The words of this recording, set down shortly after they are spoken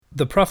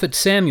the prophet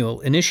Samuel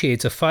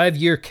initiates a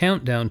 5-year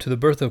countdown to the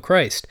birth of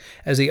Christ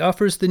as he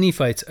offers the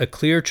Nephites a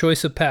clear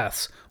choice of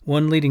paths,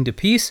 one leading to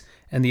peace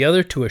and the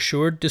other to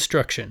assured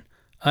destruction.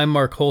 I'm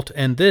Mark Holt,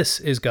 and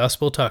this is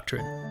Gospel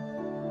Doctrine.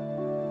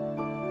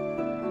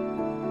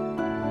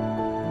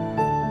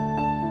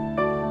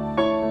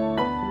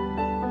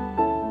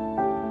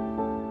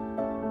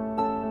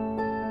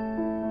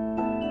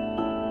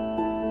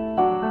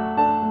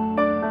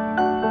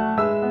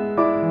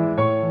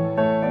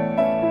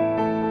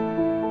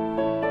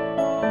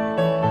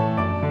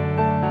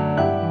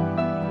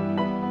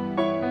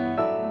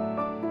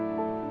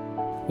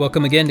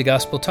 Welcome again to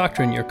Gospel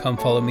Doctrine, your Come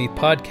Follow Me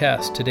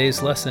podcast.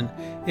 Today's lesson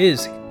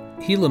is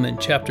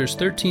Helaman, chapters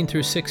 13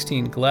 through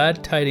 16,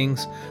 Glad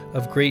Tidings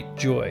of Great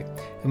Joy.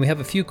 And we have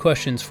a few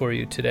questions for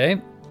you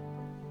today.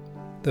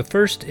 The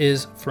first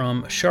is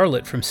from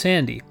Charlotte from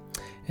Sandy,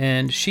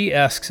 and she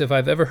asks if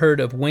I've ever heard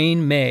of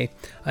Wayne May.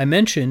 I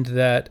mentioned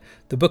that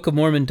the Book of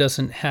Mormon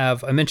doesn't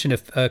have, I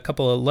mentioned a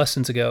couple of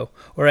lessons ago,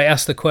 or I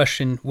asked the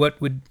question,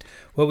 what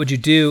would you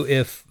do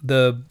if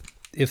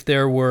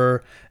there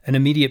were an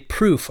immediate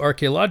proof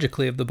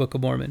archaeologically of the Book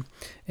of Mormon?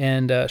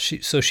 And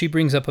she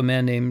brings up a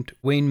man named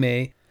Wayne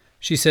May.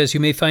 She says,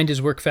 "You may find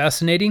his work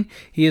fascinating.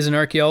 He is an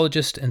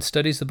archaeologist and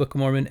studies the Book of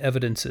Mormon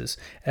evidences.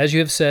 As you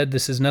have said,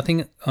 this is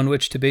nothing on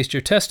which to base your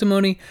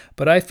testimony,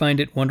 but I find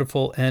it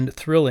wonderful and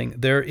thrilling.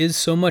 There is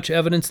so much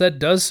evidence that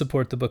does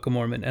support the Book of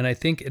Mormon, and I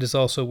think it is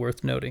also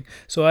worth noting."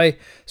 So I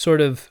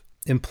sort of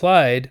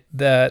implied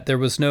that there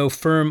was no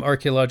firm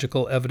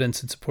archaeological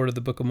evidence in support of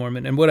the Book of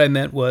Mormon, and what I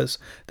meant was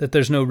that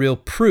there's no real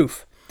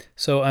proof.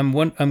 So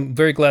I'm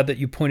very glad that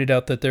you pointed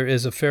out that there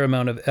is a fair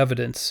amount of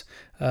evidence,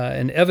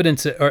 and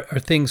evidence are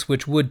things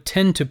which would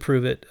tend to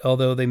prove it,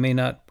 although they may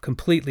not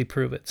completely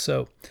prove it.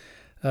 So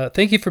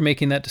thank you for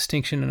making that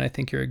distinction, and I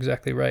think you're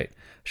exactly right.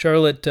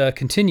 Charlotte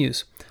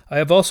continues, "I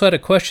have also had a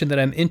question that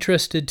I'm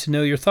interested to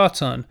know your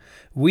thoughts on.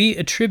 We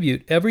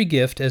attribute every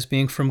gift as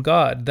being from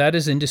God. That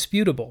is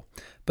indisputable.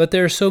 But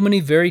there are so many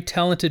very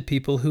talented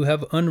people who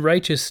have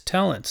unrighteous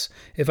talents,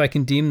 if I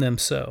can deem them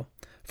so.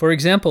 For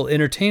example,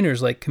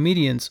 entertainers like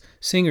comedians,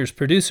 singers,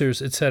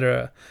 producers,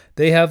 etc.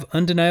 They have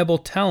undeniable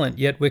talent,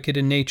 yet wicked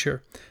in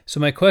nature. So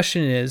my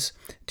question is,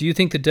 do you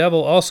think the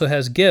devil also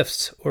has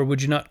gifts, or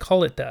would you not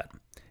call it that?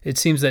 It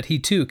seems that he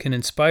too can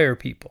inspire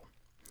people.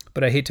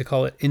 But I hate to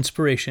call it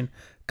inspiration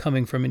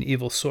coming from an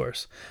evil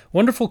source."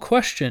 Wonderful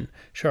question,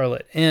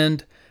 Charlotte.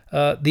 And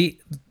the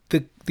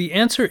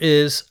answer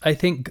is, I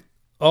think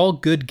all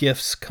good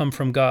gifts come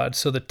from God.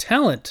 So the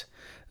talent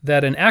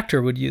that an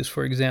actor would use,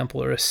 for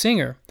example, or a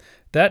singer,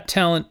 that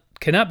talent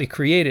cannot be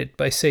created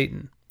by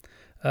Satan.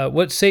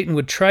 What Satan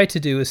would try to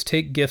do is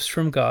take gifts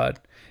from God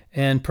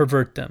and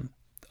pervert them.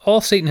 All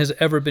Satan has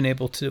ever been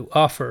able to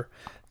offer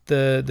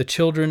the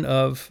children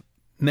of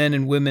men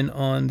and women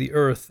on the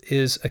earth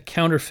is a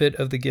counterfeit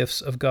of the gifts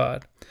of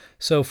God.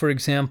 So, for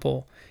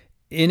example,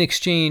 in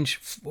exchange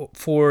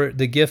for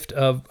the gift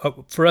of,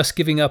 for us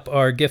giving up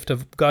our gift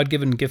of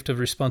God-given gift of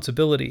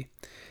responsibility,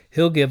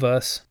 he'll give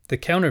us the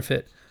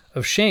counterfeit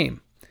of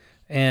shame.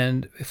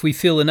 And if we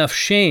feel enough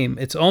shame,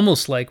 it's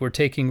almost like we're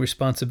taking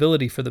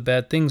responsibility for the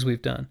bad things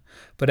we've done.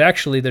 But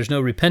actually, there's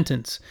no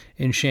repentance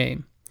in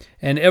shame.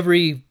 And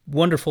every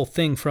wonderful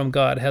thing from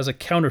God has a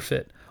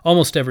counterfeit.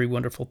 Almost every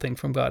wonderful thing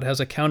from God has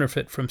a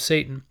counterfeit from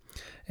Satan.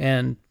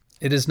 And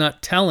it is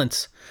not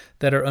talents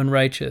that are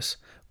unrighteous,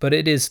 but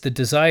it is the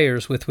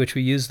desires with which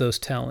we use those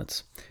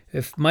talents.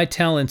 If my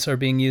talents are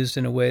being used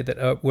in a way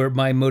that where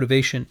my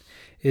motivation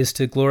is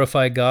to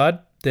glorify God,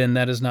 then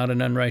that is not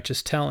an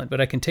unrighteous talent. But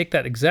I can take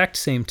that exact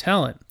same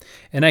talent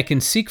and I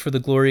can seek for the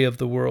glory of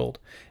the world,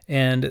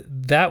 and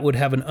that would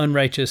have an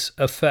unrighteous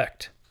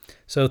effect.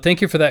 So thank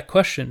you for that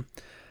question.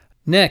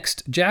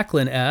 Next,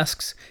 Jacqueline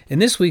asks, "In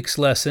this week's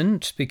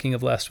lesson," speaking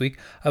of last week,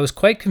 "I was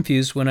quite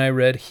confused when I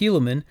read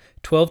Helaman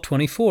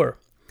 12:24.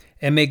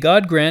 And may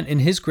God grant in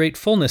his great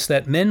fullness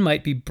that men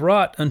might be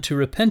brought unto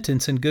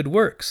repentance and good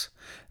works,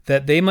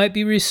 that they might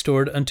be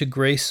restored unto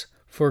grace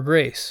for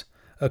grace,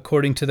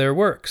 according to their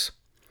works."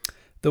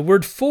 The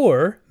word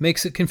 "for"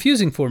 makes it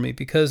confusing for me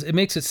because it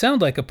makes it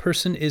sound like a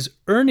person is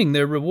earning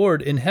their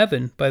reward in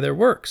heaven by their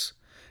works.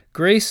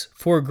 Grace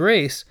for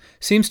grace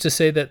seems to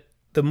say that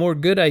the more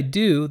good I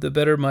do, the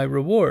better my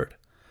reward.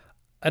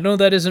 I know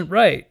that isn't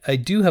right. I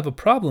do have a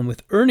problem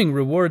with earning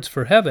rewards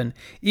for heaven,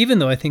 even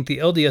though I think the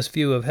LDS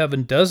view of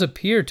heaven does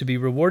appear to be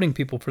rewarding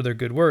people for their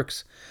good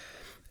works.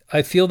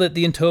 I feel that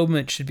the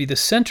atonement should be the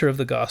center of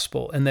the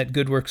gospel and that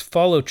good works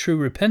follow true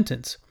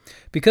repentance,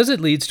 because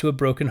it leads to a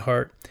broken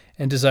heart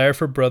and desire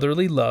for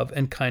brotherly love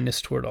and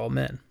kindness toward all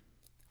men.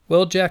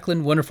 Well,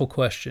 Jacqueline, wonderful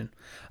question.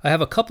 I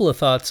have a couple of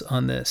thoughts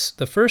on this.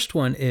 The first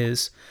one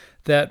is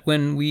that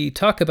when we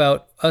talk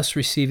about us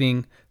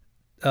receiving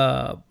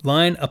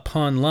line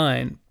upon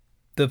line,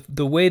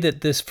 the way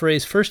that this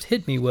phrase first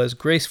hit me was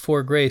grace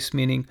for grace,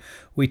 meaning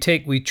we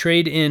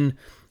trade in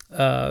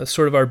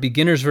sort of our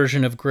beginner's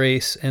version of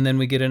grace, and then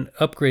we get an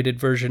upgraded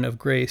version of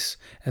grace,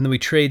 and then we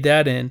trade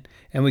that in,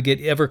 and we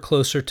get ever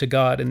closer to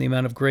God in the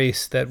amount of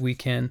grace that we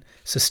can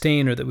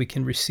sustain or that we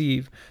can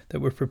receive, that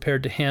we're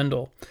prepared to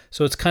handle.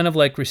 So it's kind of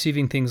like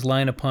receiving things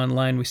line upon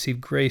line.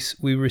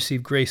 We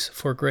receive grace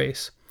for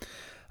grace.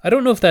 I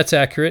don't know if that's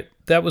accurate.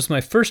 That was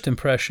my first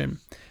impression.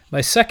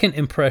 My second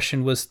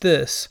impression was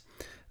this,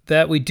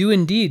 that we do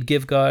indeed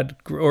give God,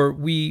 or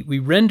we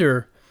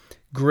render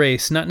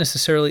grace, not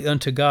necessarily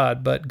unto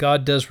God, but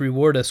God does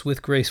reward us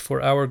with grace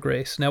for our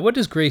grace. Now, what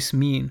does grace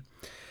mean?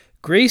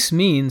 Grace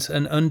means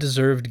an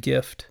undeserved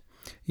gift.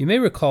 You may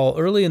recall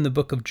early in the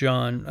book of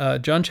John,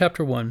 John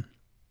chapter 1,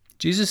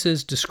 Jesus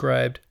is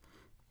described,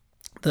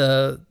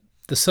 the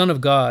Son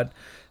of God,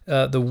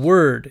 the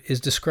Word is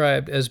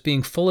described as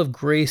being full of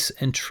grace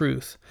and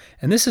truth.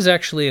 And this is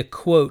actually a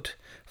quote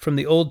from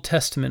the Old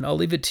Testament. I'll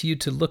leave it to you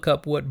to look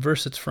up what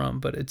verse it's from,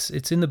 but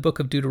it's in the book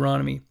of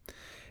Deuteronomy.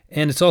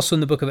 And it's also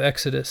in the book of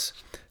Exodus.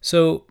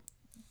 So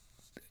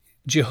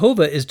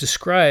Jehovah is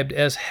described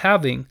as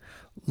having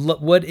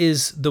what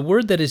is the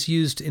word that is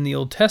used in the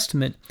Old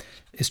Testament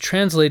is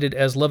translated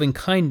as loving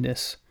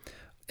kindness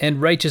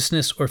and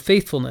righteousness or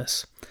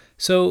faithfulness.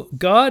 So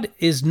God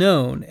is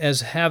known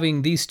as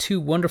having these two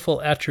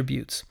wonderful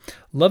attributes.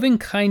 Loving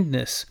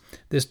kindness,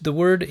 the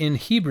word in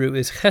Hebrew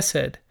is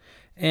chesed,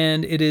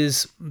 and it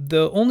is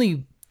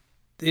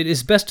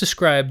best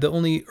described, the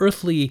only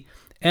earthly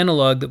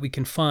analog that we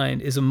can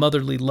find is a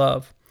motherly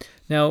love.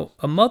 Now,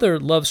 a mother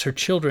loves her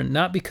children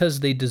not because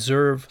they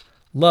deserve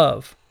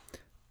love,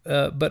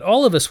 but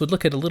all of us would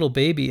look at a little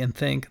baby and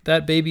think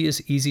that baby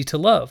is easy to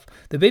love.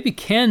 The baby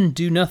can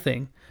do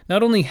nothing.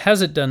 Not only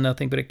has it done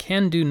nothing, but it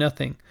can do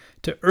nothing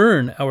to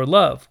earn our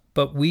love.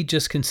 But we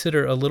just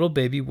consider a little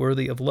baby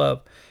worthy of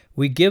love.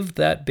 We give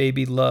that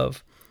baby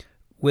love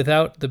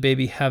without the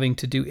baby having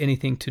to do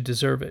anything to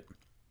deserve it.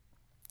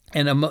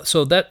 And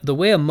so that the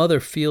way a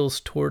mother feels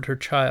toward her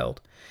child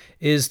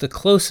is the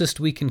closest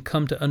we can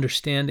come to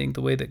understanding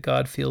the way that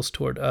God feels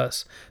toward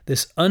us.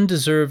 This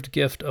undeserved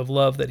gift of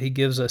love that he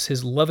gives us,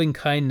 his loving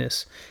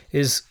kindness,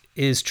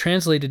 is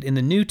translated in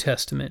the New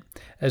Testament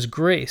as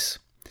grace.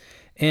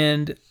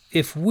 And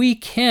if we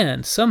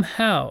can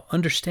somehow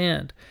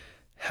understand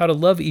how to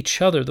love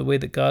each other the way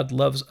that God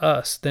loves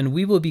us, then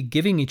we will be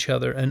giving each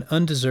other an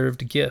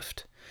undeserved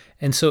gift.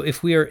 And so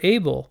if we are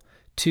able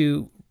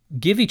to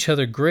give each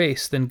other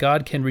grace, then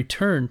God can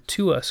return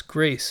to us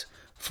grace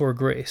for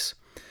grace.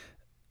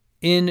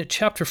 In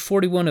chapter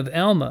 41 of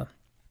Alma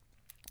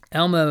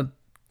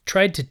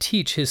tried to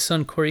teach his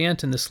son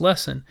Corianton this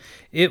lesson.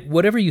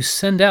 Whatever you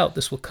send out,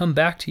 this will come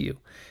back to you.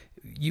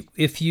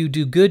 If you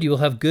do good, you will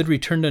have good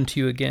returned unto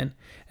you again.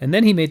 And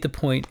then he made the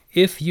point,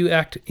 if you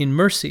act in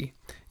mercy,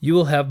 you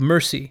will have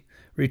mercy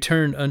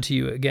returned unto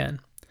you again.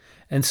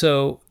 And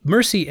so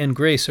mercy and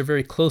grace are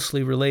very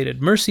closely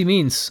related. Mercy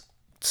means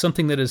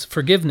something that is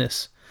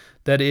forgiveness,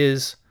 that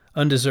is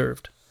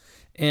undeserved.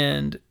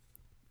 And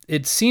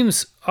it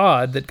seems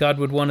odd that God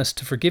would want us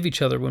to forgive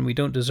each other when we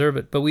don't deserve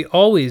it, but we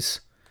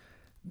always,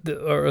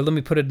 or let me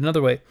put it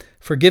another way,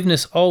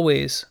 forgiveness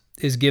always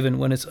is given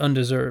when it's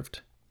undeserved.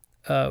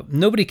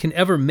 Nobody can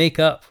ever make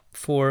up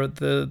for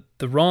the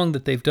wrong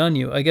that they've done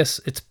you. I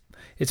guess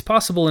it's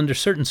possible under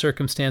certain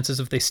circumstances.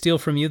 If they steal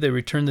from you, they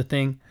return the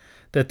thing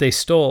that they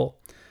stole.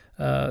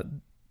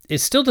 It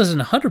still doesn't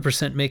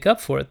 100% make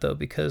up for it, though,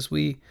 because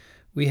we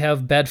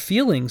have bad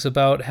feelings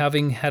about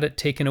having had it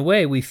taken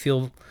away. We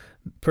feel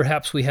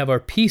perhaps we have our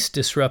peace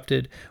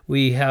disrupted.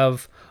 We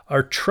have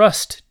our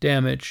trust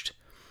damaged.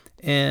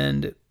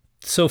 And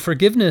so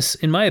forgiveness,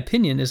 in my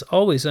opinion, is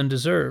always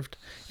undeserved.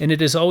 And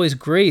it is always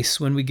grace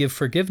when we give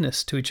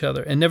forgiveness to each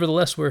other. And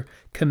nevertheless, we're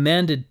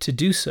commanded to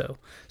do so.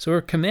 So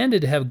we're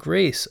commanded to have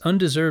grace,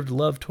 undeserved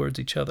love towards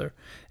each other.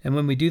 And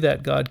when we do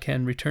that, God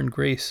can return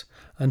grace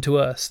unto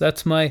us.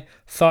 That's my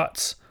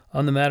thoughts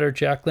on the matter,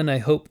 Jacqueline. I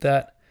hope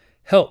that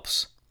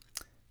helps.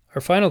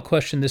 Our final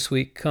question this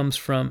week comes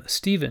from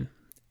Stephen.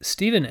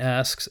 Stephen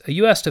asks,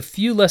 you asked a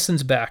few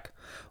lessons back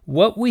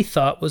what we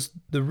thought was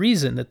the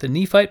reason that the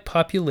Nephite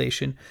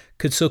population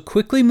could so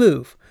quickly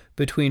move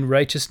between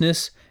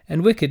righteousness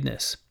and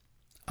wickedness.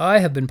 I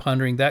have been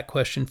pondering that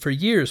question for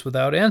years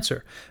without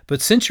answer,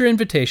 but since your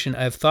invitation,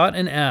 I have thought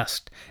and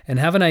asked and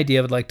have an idea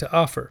I would like to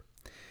offer.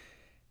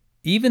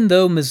 Even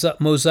though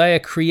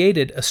Mosiah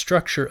created a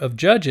structure of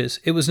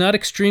judges, it was not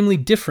extremely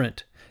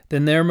different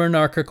than their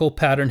monarchical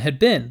pattern had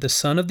been. The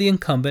son of the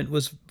incumbent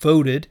was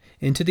voted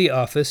into the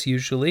office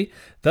usually.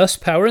 Thus,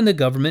 power in the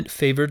government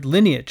favored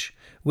lineage,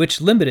 which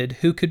limited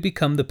who could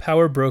become the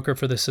power broker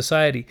for the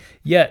society.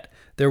 Yet,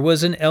 there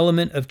was an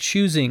element of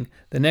choosing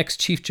the next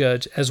chief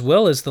judge as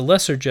well as the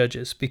lesser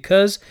judges,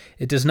 because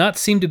it does not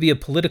seem to be a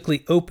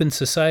politically open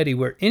society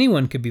where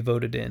anyone could be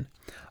voted in.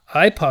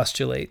 I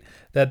postulate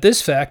that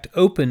this fact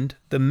opened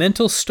the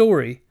mental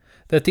story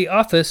that the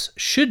office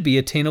should be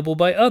attainable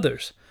by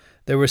others.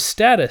 There was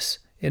status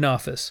in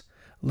office,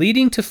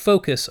 leading to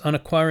focus on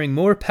acquiring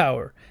more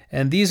power,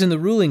 and these in the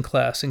ruling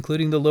class,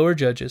 including the lower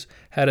judges,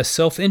 had a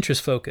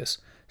self-interest focus,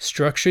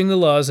 structuring the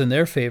laws in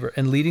their favor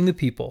and leading the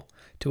people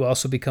to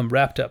also become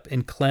wrapped up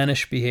in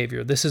clannish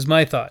behavior. This is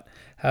my thought.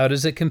 How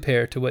does it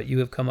compare to what you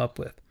have come up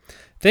with?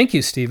 Thank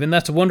you, Stephen.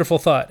 That's a wonderful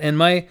thought. And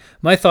my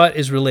thought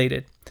is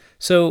related.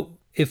 So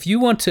if you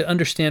want to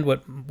understand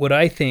what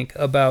I think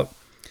about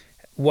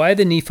why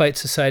the Nephite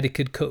society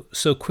could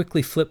so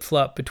quickly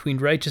flip-flop between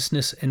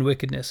righteousness and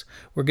wickedness,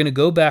 we're going to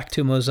go back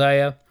to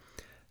Mosiah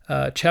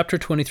chapter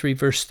 23,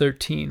 verse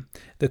 13.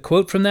 The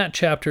quote from that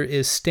chapter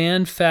is,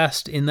 "Stand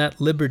fast in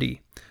that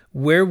liberty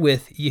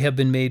wherewith ye have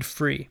been made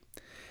free."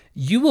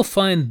 You will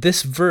find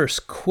this verse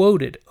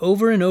quoted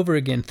over and over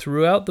again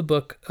throughout the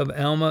books of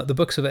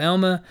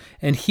Alma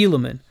and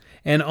Helaman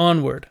and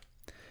onward.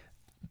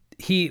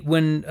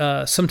 When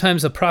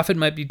sometimes a prophet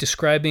might be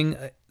describing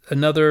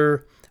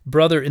another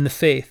brother in the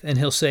faith, and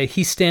he'll say,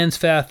 "He stands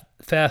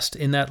fast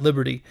in that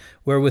liberty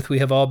wherewith we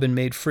have all been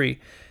made free."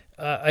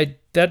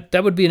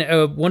 That would be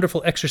a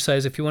wonderful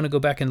exercise if you want to go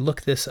back and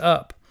look this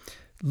up.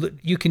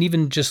 You can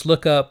even just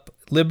look up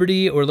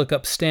liberty or look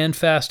up stand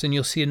fast, and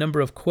you'll see a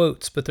number of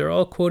quotes, but they're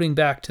all quoting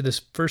back to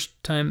this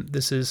first time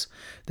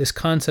this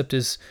concept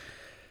is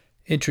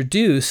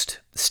introduced.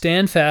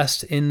 Stand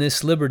fast in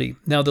this liberty.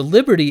 Now, the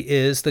liberty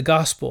is the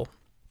gospel.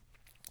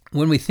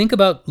 When we think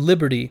about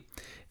liberty,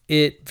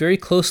 it very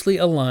closely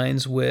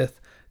aligns with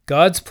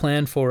God's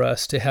plan for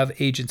us to have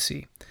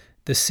agency.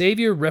 The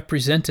Savior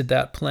represented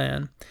that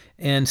plan,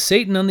 and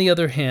Satan, on the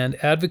other hand,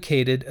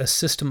 advocated a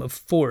system of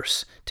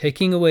force,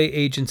 taking away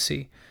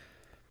agency.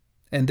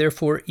 And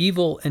therefore,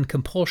 evil and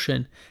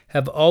compulsion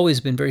have always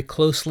been very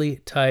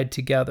closely tied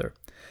together.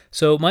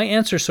 So my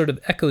answer sort of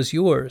echoes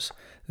yours,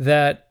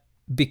 that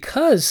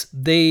because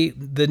the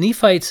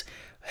Nephites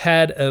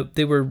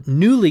they were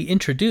newly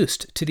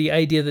introduced to the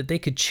idea that they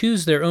could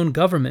choose their own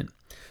government.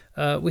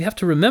 We have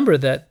to remember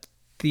that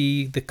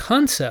the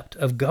concept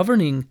of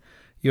governing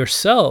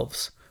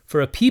yourselves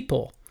for a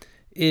people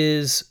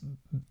is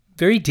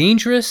very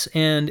dangerous,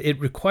 and it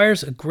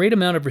requires a great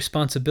amount of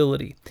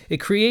responsibility.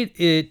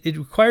 It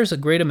requires a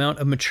great amount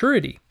of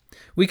maturity.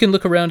 We can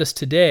look around us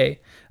today.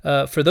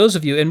 For those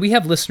of you, and we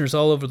have listeners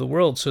all over the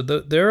world, so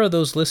there are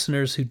those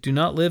listeners who do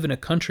not live in a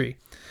country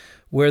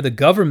where the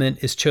government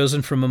is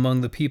chosen from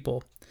among the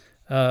people.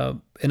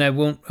 And I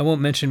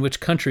won't mention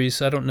which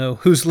countries. I don't know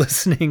who's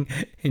listening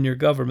in your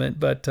government,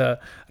 but I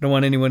don't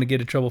want anyone to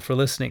get in trouble for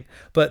listening.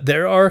 But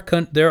there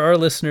are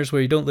listeners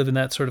where you don't live in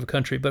that sort of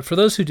country. But for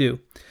those who do,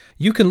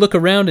 you can look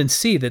around and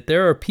see that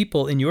there are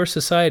people in your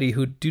society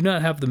who do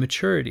not have the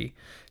maturity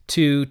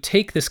to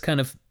take this kind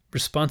of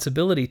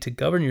responsibility to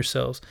govern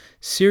yourselves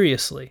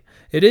seriously.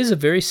 It is a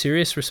very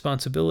serious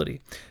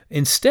responsibility.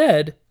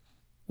 Instead,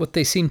 what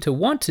they seem to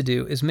want to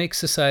do is make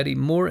society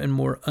more and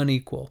more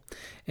unequal.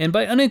 And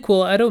by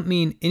unequal, I don't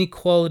mean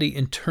inequality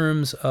in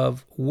terms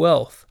of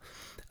wealth.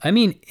 I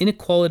mean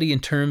inequality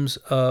in terms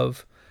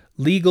of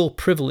legal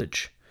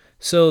privilege.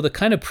 So the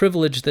kind of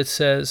privilege that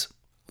says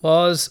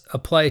laws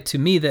apply to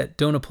me that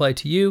don't apply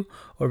to you,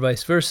 or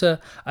vice versa.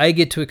 I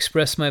get to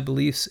express my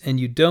beliefs and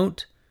you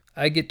don't.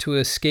 I get to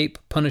escape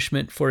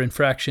punishment for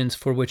infractions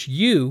for which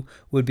you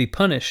would be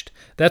punished.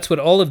 That's what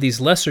all of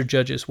these lesser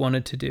judges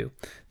wanted to do.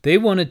 They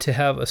wanted to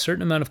have a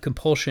certain amount of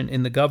compulsion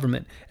in the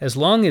government, as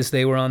long as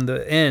they were on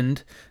the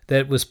end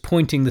that was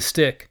pointing the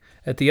stick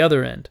at the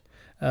other end.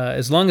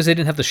 As long as they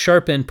didn't have the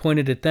sharp end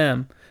pointed at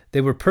them,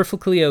 they were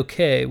perfectly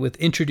okay with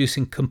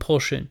introducing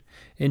compulsion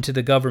into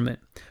the government.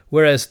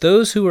 Whereas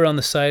those who were on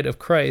the side of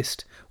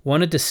Christ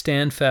wanted to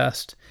stand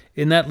fast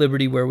in that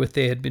liberty wherewith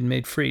they had been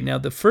made free. Now,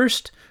 the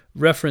first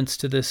reference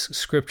to this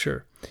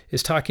scripture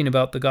is talking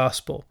about the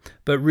gospel,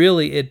 but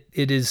really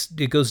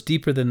it goes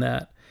deeper than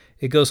that.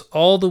 It goes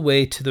all the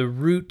way to the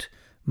root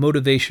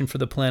motivation for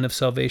the plan of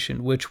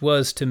salvation, which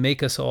was to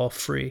make us all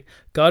free.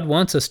 God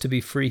wants us to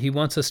be free. He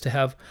wants us to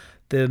have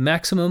the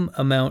maximum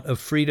amount of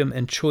freedom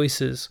and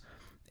choices,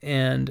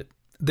 and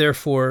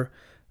therefore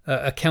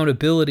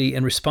accountability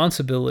and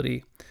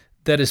responsibility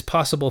that is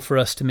possible for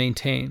us to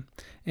maintain.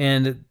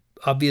 And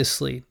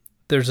obviously,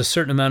 there's a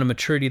certain amount of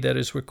maturity that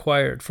is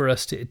required for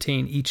us to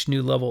attain each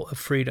new level of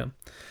freedom.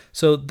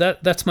 So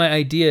that's my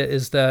idea,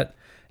 is that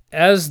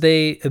as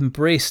they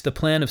embraced the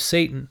plan of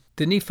Satan,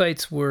 the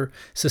Nephites were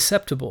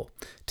susceptible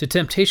to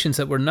temptations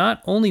that were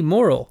not only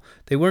moral,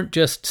 they weren't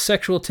just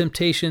sexual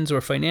temptations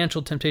or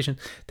financial temptations,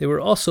 they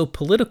were also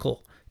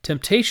political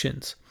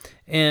temptations.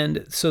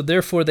 And so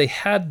therefore they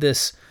had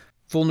this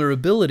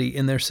vulnerability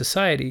in their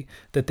society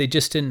that they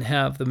just didn't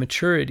have the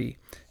maturity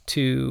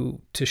to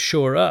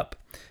shore up.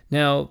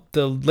 Now,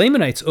 the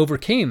Lamanites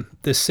overcame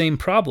this same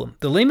problem.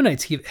 The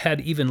Lamanites had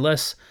even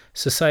less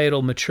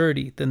societal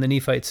maturity than the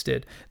Nephites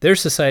did. Their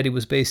society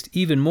was based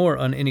even more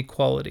on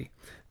inequality.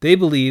 They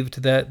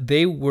believed that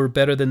they were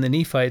better than the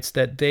Nephites,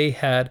 that they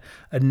had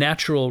a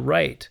natural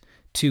right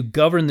to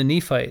govern the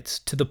Nephites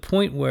to the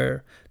point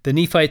where the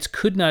Nephites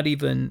could not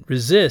even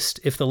resist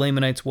if the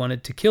Lamanites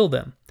wanted to kill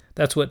them.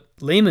 That's what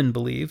Laman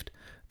believed,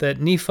 that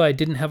Nephi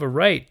didn't have a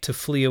right to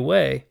flee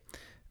away,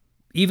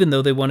 even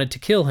though they wanted to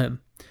kill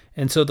him.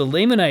 And so the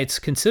Lamanites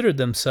considered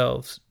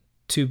themselves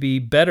to be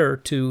better,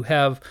 to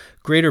have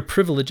greater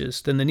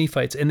privileges than the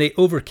Nephites, and they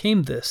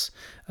overcame this.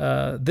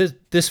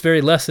 This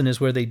very lesson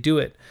is where they do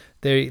it.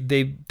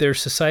 Their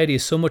society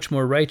is so much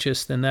more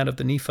righteous than that of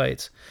the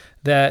Nephites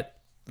that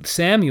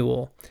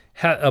Samuel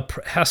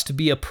has to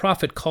be a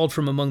prophet called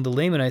from among the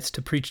Lamanites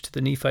to preach to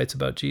the Nephites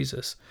about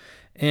Jesus.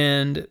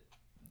 And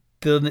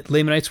the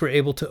Lamanites were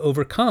able to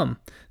overcome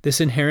this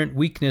inherent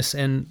weakness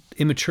and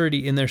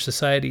immaturity in their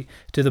society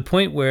to the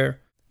point where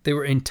they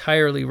were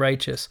entirely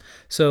righteous.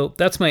 So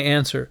that's my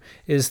answer,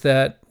 is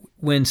that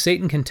when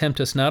Satan can tempt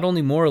us not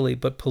only morally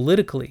but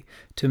politically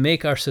to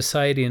make our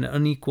society an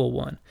unequal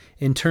one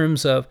in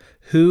terms of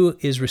who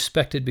is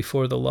respected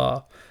before the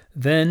law,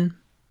 then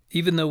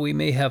even though we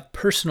may have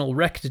personal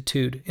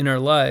rectitude in our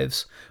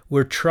lives,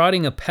 we're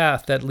trotting a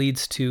path that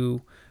leads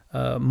to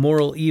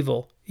moral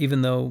evil.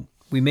 Even though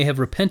we may have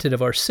repented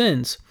of our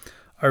sins,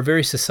 our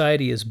very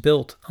society is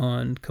built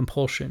on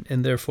compulsion,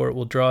 and therefore it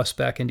will draw us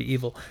back into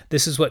evil.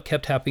 This is what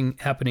kept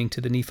happening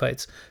to the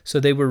Nephites. So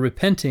they were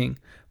repenting,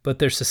 but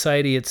their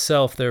society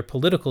itself, their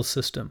political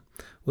system,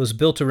 was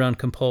built around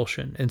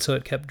compulsion, and so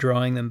it kept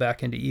drawing them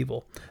back into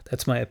evil.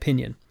 That's my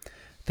opinion.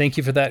 Thank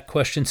you for that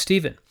question,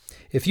 Stephen.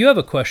 If you have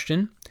a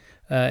question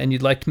and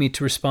you'd like me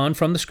to respond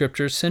from the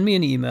scriptures, send me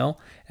an email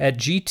at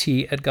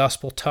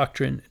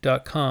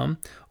gt@gospeltoctrine.com,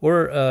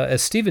 or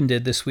as Stephen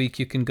did this week,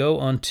 you can go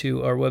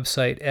onto our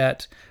website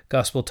at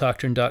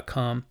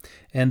gospeltoctrine.com,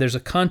 and there's a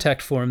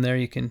contact form there.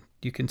 You can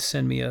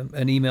send me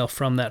an email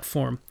from that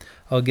form.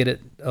 I'll get it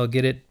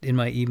in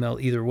my email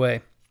either way.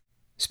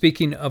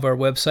 Speaking of our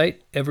website,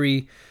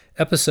 every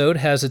episode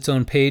has its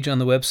own page on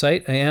the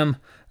website. I am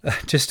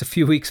just a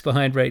few weeks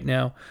behind right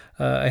now.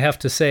 I have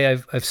to say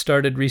I've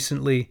started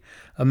recently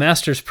a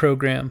master's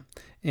program,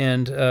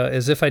 and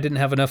as if I didn't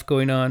have enough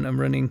going on, I'm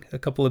running a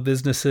couple of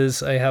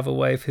businesses. I have a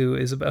wife who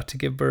is about to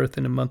give birth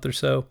in a month or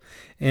so,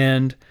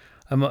 and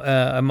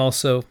I'm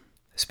also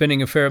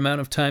spending a fair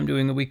amount of time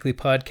doing a weekly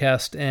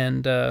podcast,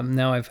 and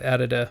now I've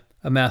added a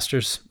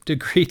master's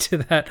degree to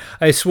that.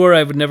 I swore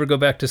I would never go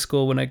back to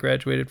school when I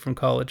graduated from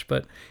college,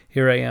 but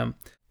here I am.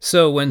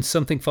 So when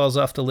something falls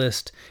off the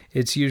list,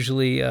 it's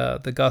usually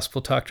the Gospel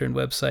Doctrine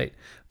website.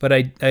 But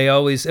I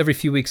always, every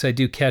few weeks, I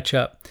do catch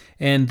up.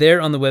 And there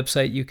on the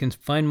website, you can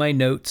find my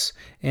notes.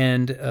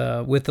 And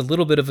with a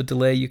little bit of a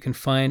delay, you can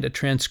find a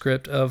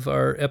transcript of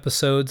our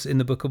episodes in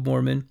the Book of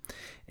Mormon.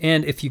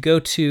 And if you go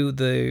to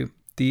the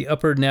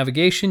upper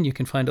navigation, you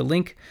can find a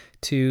link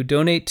to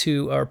donate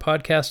to our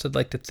podcast. I'd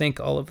like to thank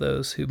all of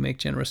those who make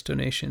generous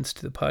donations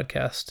to the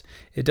podcast.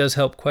 It does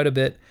help quite a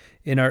bit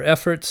in our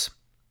efforts.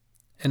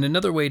 And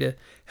another way to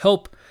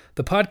help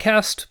the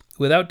podcast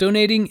without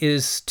donating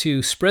is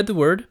to spread the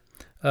word,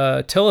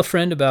 tell a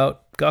friend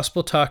about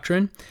Gospel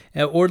Doctrine,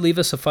 or leave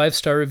us a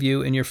 5-star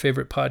review in your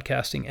favorite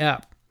podcasting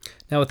app.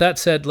 Now, with that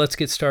said, let's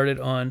get started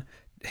on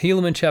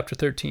Helaman chapter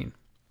 13.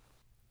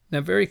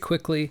 Now, very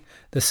quickly,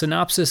 the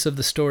synopsis of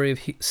the story of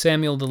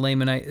Samuel the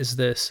Lamanite is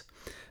this,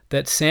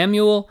 that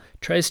Samuel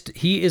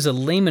he is a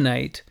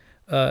Lamanite,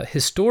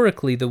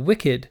 historically the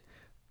wicked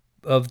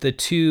of the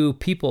two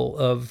people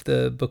of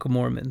the Book of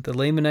Mormon. The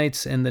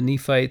Lamanites and the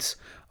Nephites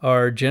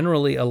are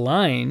generally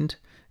aligned.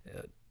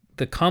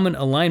 The common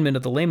alignment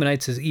of the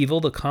Lamanites is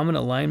evil. The common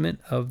alignment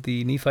of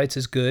the Nephites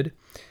is good.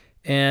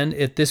 And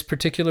at this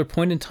particular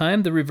point in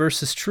time, the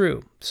reverse is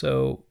true.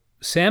 So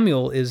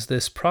Samuel is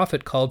this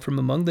prophet called from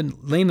among the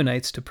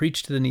Lamanites to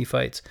preach to the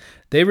Nephites.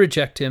 They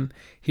reject him.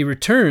 He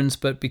returns,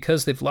 but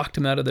because they've locked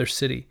him out of their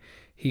city,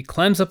 he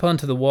climbs up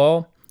onto the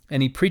wall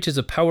and he preaches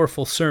a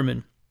powerful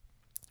sermon.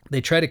 They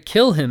try to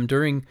kill him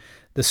during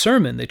the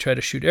sermon. They try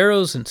to shoot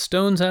arrows and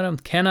stones at him,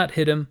 cannot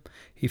hit him.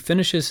 He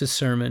finishes his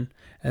sermon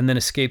and then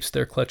escapes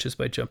their clutches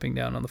by jumping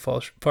down on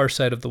the far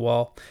side of the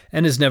wall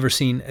and is never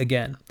seen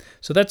again.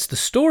 So that's the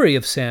story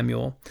of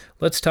Samuel.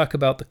 Let's talk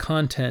about the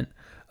content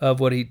of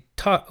what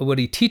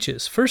he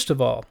teaches. First of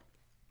all,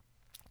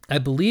 I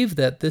believe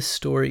that this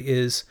story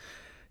is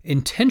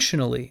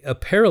intentionally a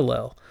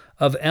parallel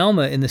of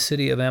Alma in the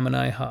city of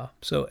Ammonihah.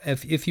 So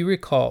if you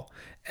recall,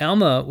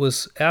 Alma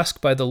was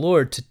asked by the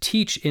Lord to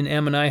teach in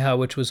Ammonihah,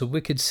 which was a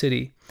wicked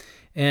city,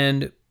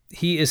 and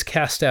he is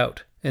cast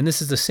out. And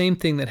this is the same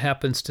thing that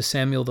happens to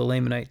Samuel the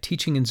Lamanite,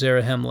 teaching in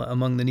Zarahemla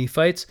among the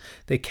Nephites.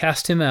 They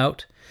cast him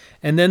out,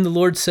 and then the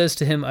Lord says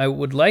to him, I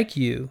would like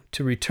you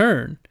to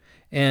return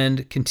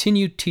and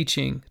continue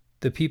teaching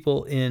the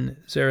people in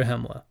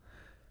Zarahemla.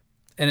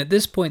 And at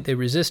this point, they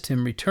resist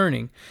him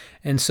returning.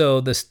 And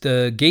so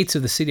the gates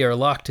of the city are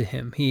locked to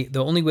him.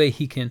 The only way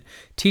he can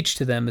teach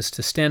to them is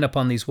to stand up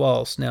on these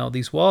walls. Now,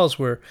 these walls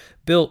were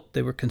built,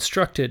 they were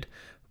constructed,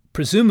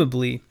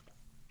 presumably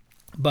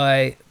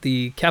by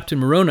the Captain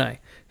Moroni,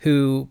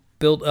 who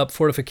built up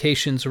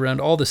fortifications around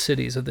all the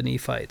cities of the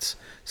Nephites.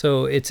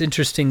 So it's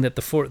interesting that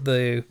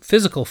the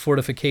physical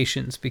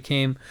fortifications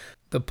became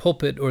the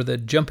pulpit or the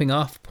jumping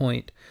off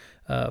point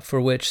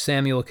for which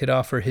Samuel could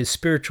offer his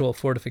spiritual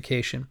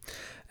fortification.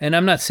 And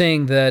I'm not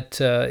saying that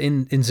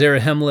in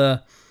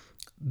Zarahemla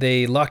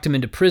they locked him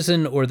into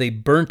prison or they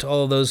burnt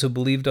all of those who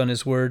believed on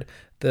his word.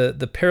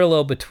 The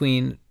parallel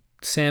between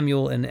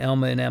Samuel and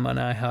Alma and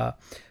Ammonihah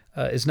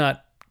does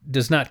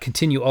not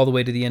continue all the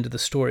way to the end of the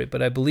story.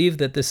 But I believe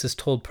that this is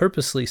told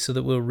purposely so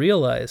that we'll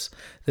realize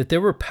that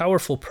there were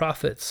powerful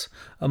prophets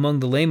among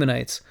the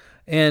Lamanites.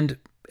 And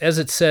as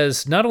it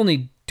says, not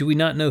only do we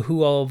not know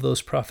who all of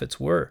those prophets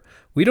were,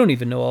 we don't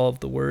even know all of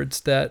the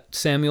words that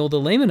Samuel the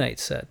Lamanite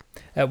said.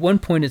 At one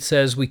point it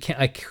says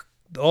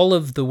all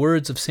of the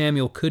words of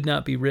Samuel could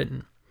not be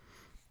written.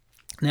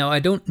 Now, I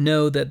don't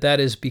know that that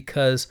is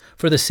because,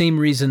 for the same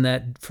reason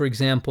that, for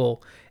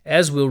example,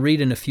 as we'll read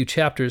in a few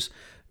chapters,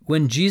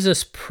 when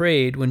Jesus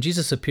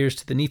appears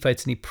to the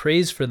Nephites and he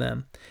prays for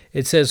them,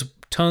 it says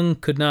tongue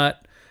could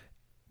not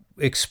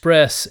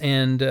express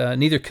and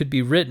neither could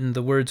be written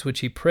the words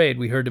which he prayed.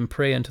 We heard him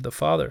pray unto the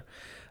Father.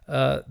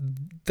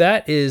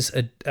 That is,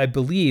 I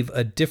believe,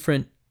 a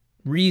different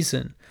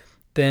reason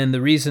than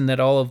the reason that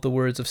all of the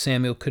words of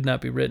Samuel could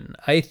not be written.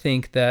 I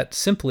think that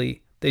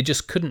simply they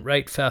just couldn't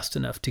write fast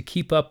enough to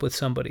keep up with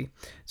somebody.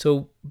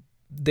 So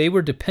they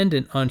were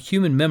dependent on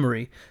human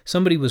memory.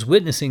 Somebody was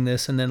witnessing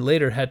this and then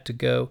later had to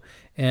go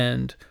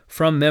and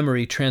from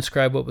memory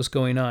transcribe what was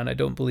going on. I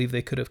don't believe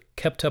they could have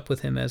kept up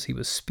with him as he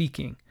was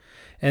speaking.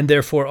 And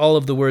therefore all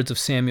of the words of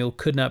Samuel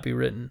could not be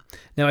written.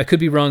 Now I could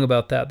be wrong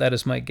about that. That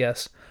is my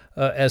guess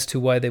as to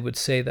why they would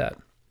say that.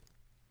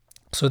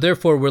 So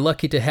therefore we're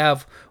lucky to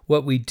have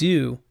what we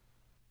do.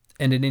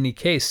 And in any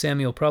case,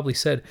 Samuel probably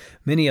said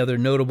many other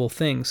notable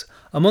things.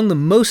 Among the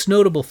most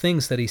notable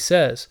things that he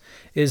says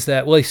is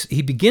that, well,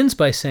 he begins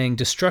by saying,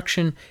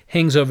 destruction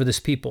hangs over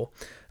this people.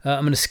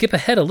 I'm going to skip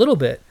ahead a little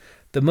bit.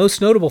 The most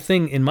notable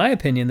thing, in my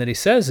opinion, that he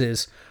says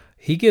is,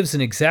 he gives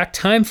an exact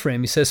time frame.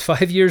 He says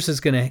 5 years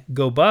is going to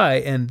go by,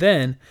 and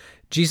then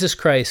Jesus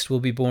Christ will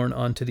be born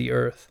onto the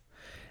earth.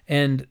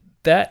 And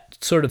that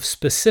sort of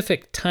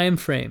specific time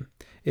frame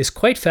is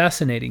quite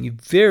fascinating. You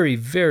very,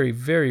 very,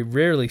 very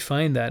rarely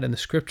find that in the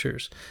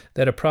scriptures,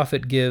 that a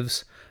prophet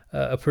gives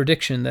a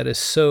prediction that is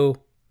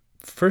so,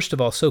 first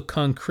of all, so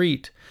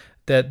concrete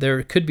that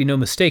there could be no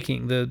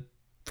mistaking. The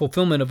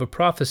fulfillment of a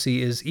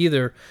prophecy is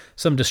either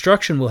some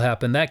destruction will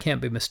happen, that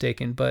can't be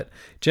mistaken, but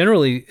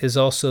generally is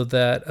also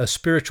that a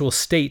spiritual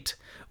state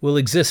will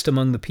exist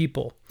among the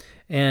people.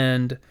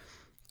 And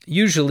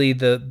usually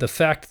the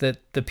fact that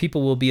the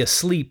people will be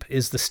asleep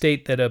is the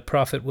state that a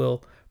prophet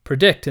will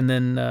predict, and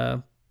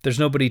then there's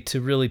nobody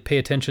to really pay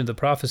attention to the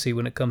prophecy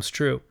when it comes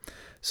true.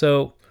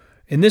 So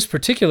in this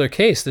particular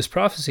case, this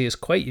prophecy is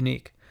quite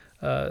unique.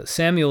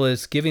 Samuel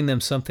is giving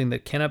them something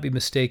that cannot be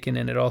mistaken,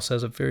 and it also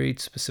has a very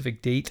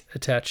specific date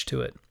attached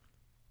to it.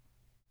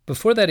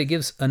 Before that, he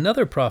gives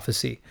another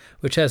prophecy,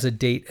 which has a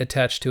date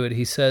attached to it.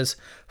 He says,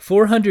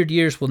 400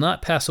 years will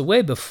not pass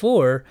away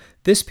before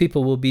this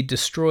people will be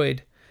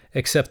destroyed,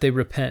 except they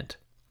repent.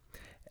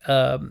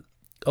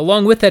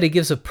 Along with that, he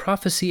gives a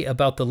prophecy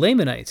about the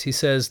Lamanites. He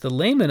says, the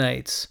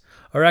Lamanites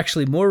are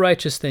actually more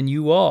righteous than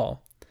you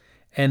all,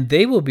 and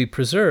they will be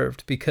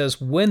preserved,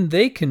 because when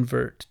they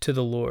convert to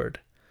the Lord,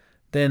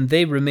 then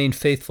they remain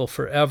faithful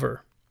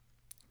forever.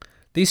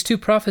 These two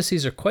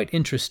prophecies are quite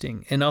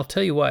interesting, and I'll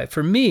tell you why.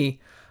 For me,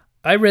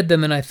 I read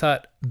them and I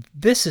thought,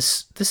 this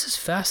is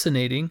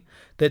fascinating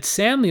that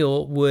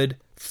Samuel would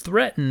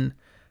threaten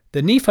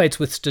the Nephites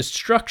with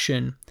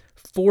destruction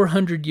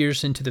 400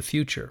 years into the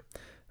future.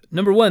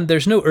 Number one,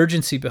 there's no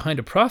urgency behind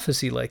a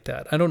prophecy like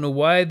that. I don't know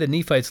why the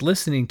Nephites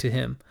listening to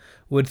him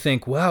would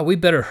think, wow, we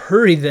better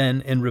hurry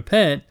then and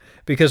repent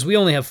because we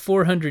only have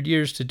 400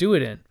 years to do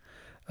it in.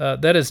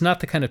 That is not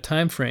the kind of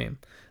time frame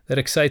that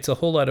excites a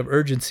whole lot of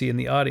urgency in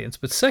the audience.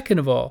 But second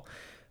of all,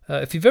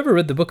 if you've ever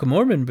read the Book of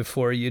Mormon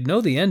before, you know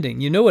the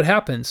ending. You know what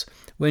happens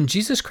when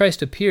Jesus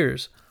Christ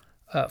appears.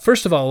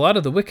 First of all, a lot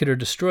of the wicked are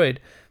destroyed.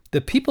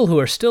 The people who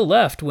are still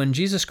left when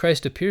Jesus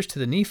Christ appears to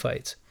the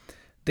Nephites,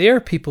 they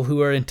are people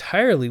who are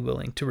entirely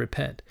willing to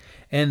repent,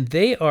 and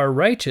they are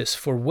righteous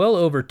for well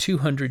over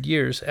 200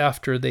 years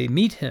after they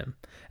meet him.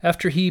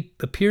 After he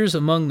appears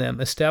among them,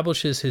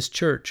 establishes his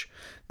church,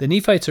 the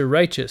Nephites are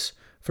righteous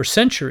for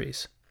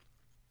centuries.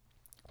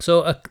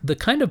 So the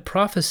kind of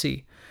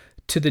prophecy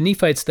to the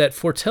Nephites that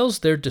foretells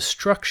their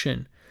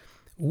destruction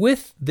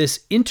with this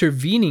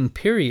intervening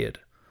period,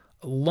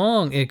 a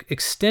long,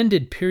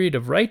 extended period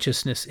of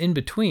righteousness in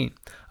between,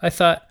 I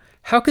thought,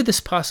 how could this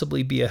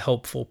possibly be a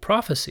helpful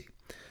prophecy?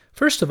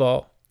 First of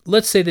all,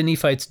 let's say the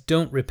Nephites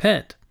don't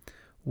repent.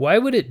 Why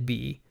would it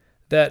be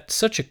that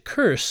such a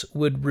curse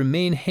would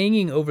remain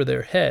hanging over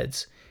their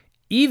heads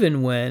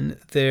even when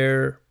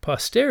their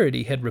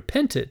posterity had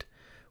repented?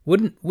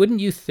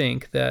 Wouldn't you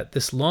think that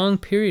this long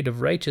period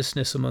of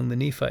righteousness among the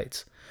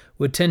Nephites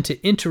would tend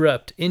to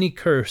interrupt any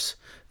curse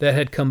that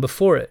had come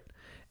before it?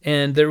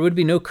 And there would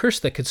be no curse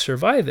that could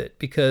survive it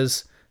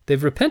because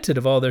they've repented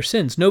of all their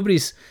sins.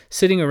 Nobody's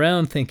sitting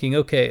around thinking,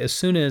 okay, as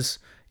soon as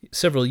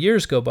several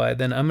years go by,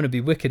 then I'm going to be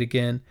wicked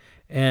again,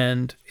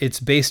 and it's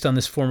based on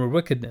this former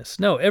wickedness.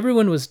 No,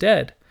 everyone was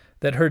dead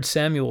that heard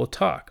Samuel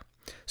talk.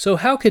 So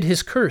how could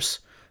his curse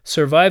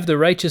survive the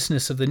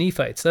righteousness of the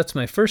Nephites? That's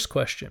my first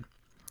question.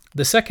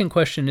 The second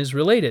question is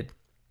related.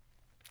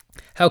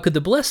 How could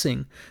the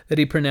blessing that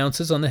he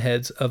pronounces on the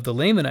heads of the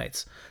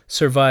Lamanites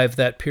survive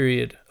that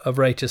period of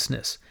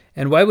righteousness?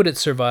 And why would it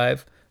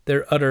survive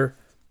their utter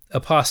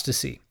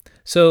apostasy.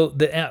 So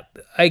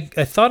I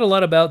thought a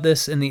lot about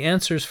this, and the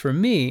answers for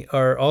me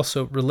are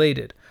also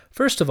related.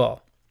 First of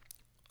all,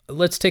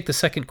 let's take the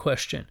second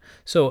question.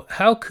 So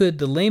how could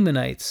the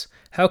Lamanites,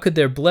 how could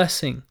their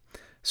blessing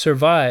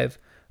survive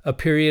a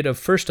period of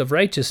first of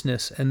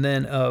righteousness and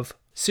then of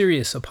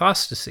serious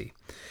apostasy?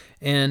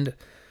 And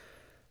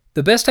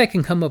the best I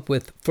can come up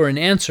with for an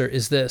answer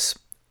is this.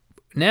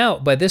 Now,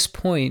 by this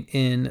point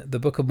in the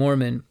Book of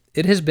Mormon,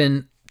 it has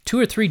been 2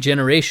 or 3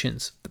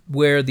 generations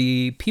where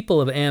the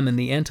people of Ammon,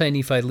 the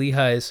anti-Nephi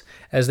Lehis,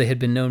 as they had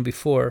been known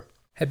before,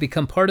 had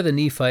become part of the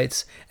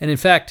Nephites and in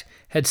fact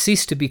had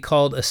ceased to be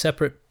called a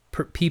separate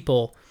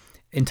people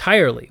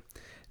entirely.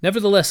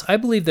 Nevertheless, I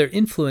believe their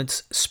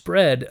influence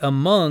spread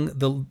among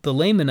the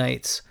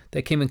Lamanites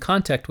that came in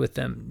contact with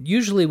them.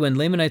 Usually when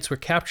Lamanites were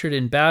captured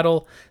in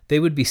battle, they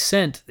would be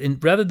sent,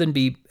 rather than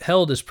be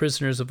held as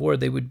prisoners of war,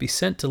 they would be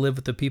sent to live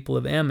with the people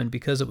of Ammon,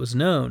 because it was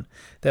known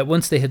that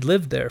once they had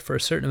lived there for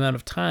a certain amount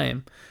of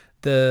time,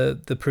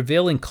 the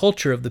prevailing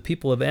culture of the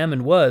people of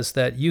Ammon was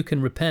that you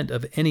can repent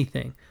of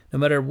anything, no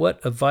matter what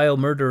a vile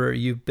murderer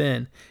you've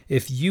been.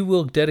 If you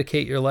will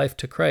dedicate your life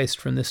to Christ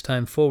from this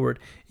time forward,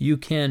 you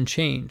can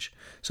change.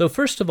 So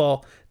first of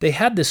all, they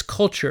had this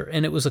culture,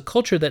 and it was a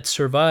culture that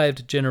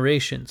survived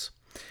generations.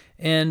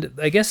 And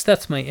I guess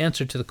that's my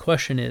answer to the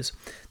question is,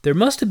 there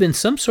must have been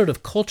some sort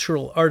of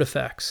cultural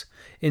artifacts,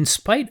 in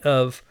spite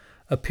of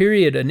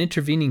an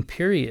intervening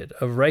period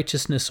of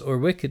righteousness or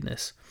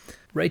wickedness.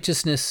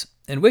 Righteousness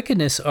and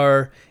wickedness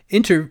are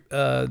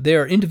they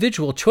are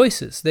individual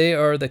choices. They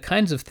are the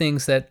kinds of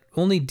things that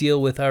only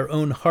deal with our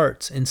own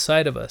hearts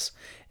inside of us.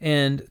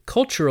 And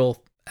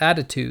cultural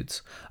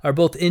attitudes are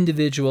both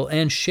individual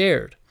and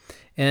shared.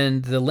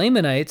 And the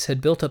Lamanites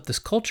had built up this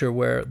culture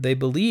where they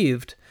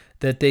believed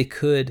that they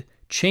could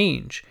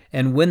change.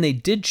 And when they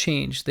did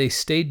change, they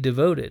stayed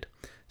devoted.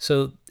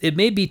 So it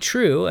may be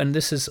true, and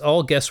this is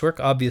all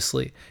guesswork,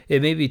 obviously,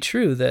 it may be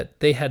true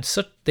that they had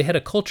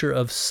a culture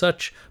of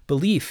such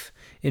belief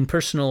in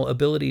personal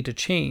ability to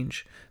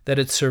change that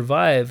it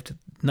survived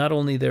not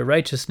only their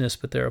righteousness,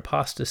 but their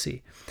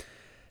apostasy.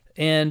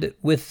 And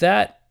with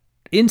that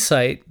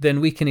insight, then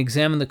we can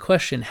examine the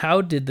question,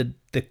 how did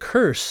the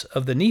curse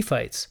of the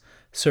Nephites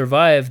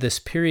survive this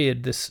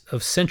period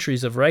of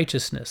centuries of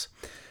righteousness?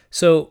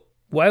 So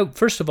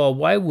first of all,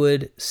 why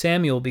would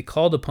Samuel be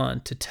called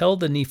upon to tell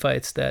the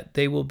Nephites that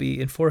they will be,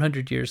 in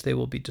 400 years, they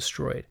will be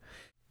destroyed?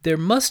 There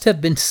must have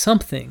been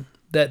something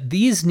that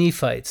these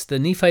Nephites, the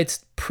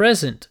Nephites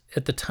present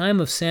at the time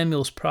of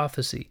Samuel's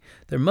prophecy,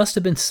 there must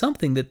have been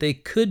something that they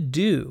could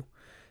do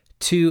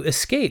to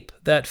escape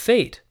that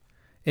fate.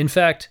 In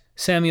fact,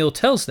 Samuel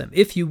tells them,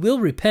 if you will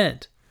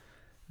repent,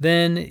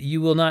 then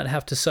you will not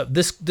have to suffer.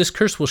 This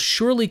curse will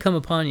surely come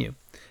upon you,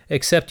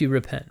 except you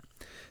repent.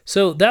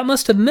 So that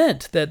must have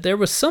meant that there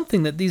was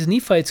something that these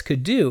Nephites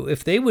could do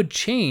if they would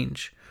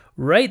change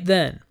right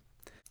then.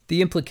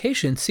 The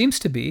implication seems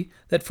to be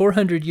that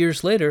 400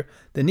 years later,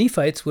 the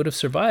Nephites would have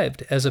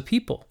survived as a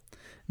people.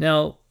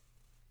 Now,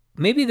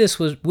 maybe this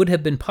would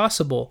have been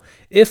possible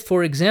if,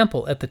 for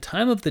example, at the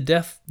time of the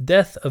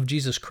death of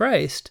Jesus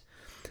Christ,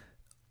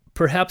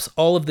 perhaps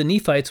all of the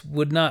Nephites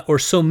would not, or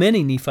so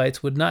many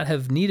Nephites would not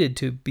have needed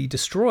to be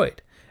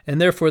destroyed. And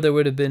therefore, there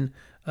would have been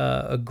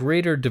a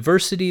greater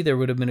diversity, there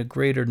would have been a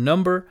greater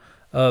number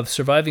of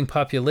surviving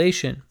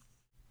population.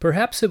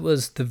 Perhaps it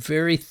was the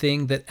very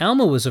thing that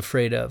Alma was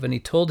afraid of, and he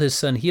told his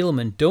son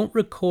Helaman, don't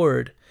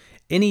record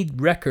any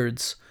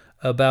records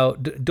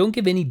don't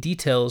give any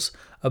details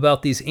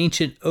about these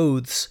ancient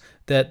oaths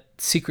that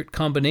secret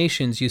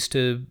combinations used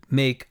to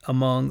make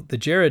among the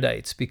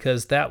Jaredites,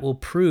 because that will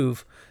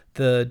prove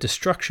the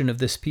destruction of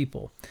this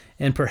people.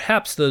 And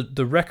perhaps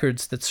the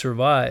records that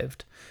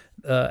survived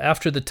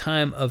after the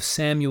time of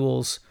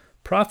Samuel's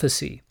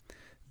prophecy,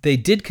 they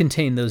did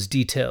contain those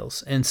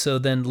details. And so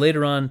then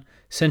later on,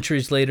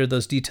 centuries later,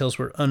 those details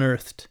were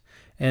unearthed,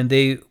 and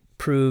they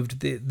proved,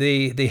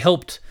 they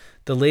helped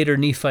the later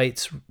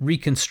Nephites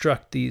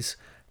reconstruct these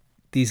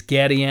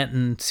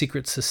Gadianton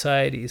secret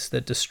societies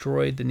that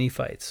destroyed the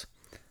Nephites.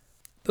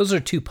 Those are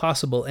 2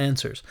 possible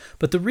answers.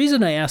 But the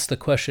reason I asked the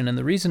question, and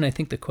the reason I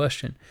think the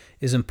question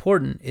is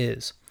important,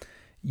 is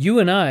you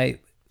and I,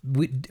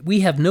 we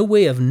have no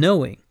way of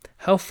knowing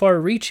how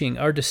far-reaching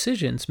our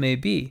decisions may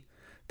be.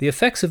 The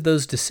effects of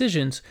those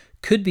decisions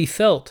could be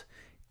felt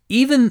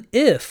even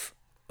if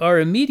our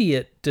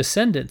immediate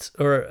descendants,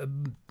 or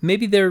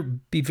maybe there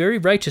be very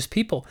righteous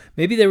people,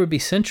 maybe there would be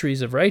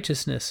centuries of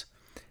righteousness,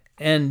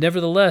 and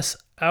nevertheless,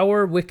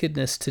 our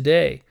wickedness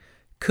today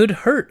could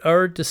hurt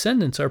our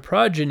descendants, our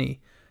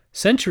progeny,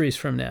 centuries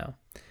from now.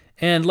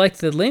 And like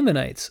the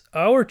Lamanites,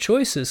 our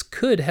choices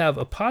could have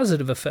a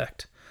positive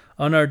effect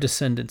on our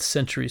descendants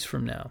centuries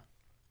from now.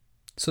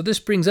 So this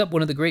brings up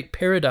one of the great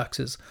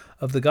paradoxes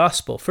of the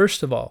gospel.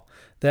 First of all,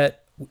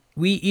 that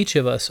we, each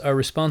of us, are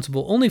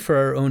responsible only for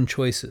our own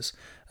choices.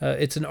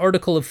 It's an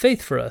article of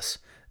faith for us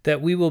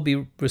that we will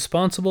be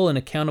responsible and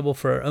accountable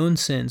for our own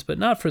sins, but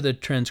not for the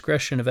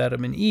transgression of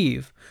Adam and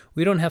Eve.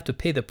 We don't have to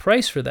pay the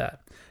price for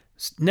that.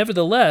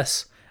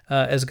 Nevertheless,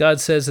 As God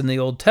says in the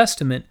Old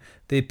Testament,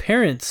 the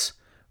parents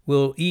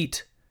will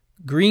eat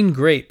green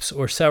grapes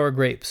or sour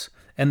grapes,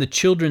 and the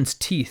children's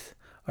teeth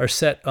are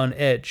set on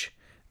edge,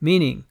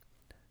 meaning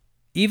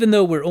even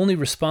though we're only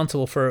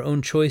responsible for our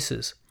own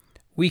choices,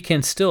 we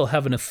can still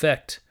have an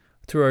effect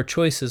through our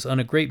choices on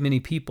a great many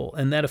people,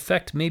 and that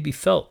effect may be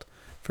felt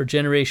for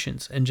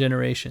generations and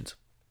generations.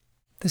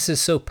 This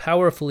is so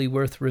powerfully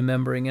worth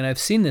remembering, and I've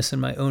seen this in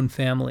my own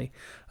family.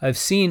 I've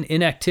seen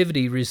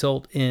inactivity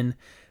result in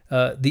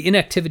the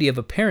inactivity of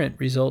a parent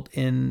result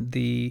in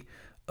the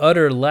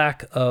utter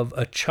lack of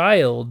a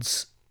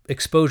child's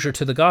exposure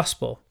to the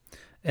gospel.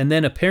 And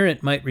then a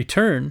parent might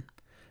return,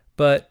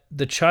 but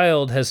the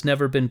child has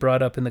never been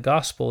brought up in the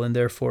gospel and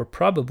therefore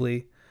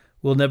probably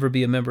will never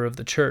be a member of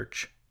the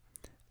church.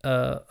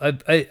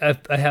 I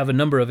have a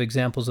number of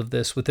examples of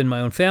this within my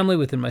own family,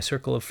 within my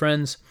circle of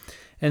friends.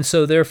 And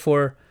so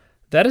therefore,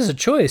 that is a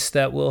choice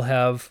that will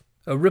have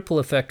a ripple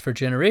effect for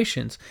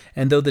generations.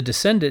 And though the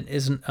descendant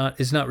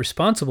is not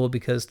responsible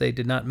because they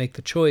did not make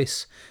the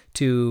choice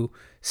to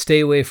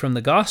stay away from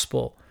the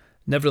gospel,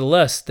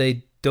 nevertheless,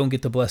 they don't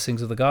get the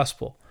blessings of the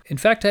gospel. In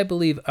fact, I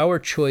believe our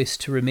choice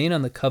to remain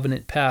on the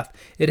covenant path,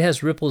 it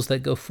has ripples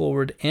that go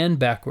forward and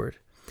backward.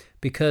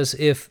 Because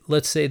if,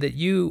 let's say that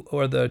you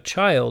are the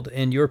child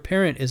and your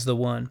parent is the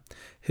one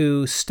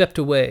who stepped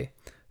away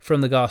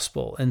from the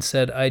gospel and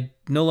said, I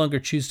no longer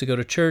choose to go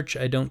to church,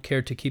 I don't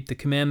care to keep the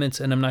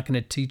commandments, and I'm not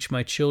going to teach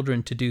my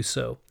children to do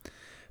so.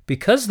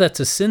 Because that's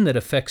a sin that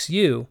affects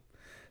you,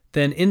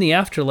 then in the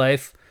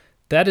afterlife,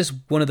 that is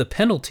one of the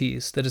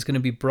penalties that is going to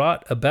be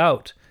brought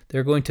about.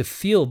 They're going to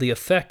feel the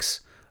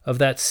effects of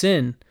that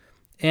sin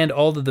and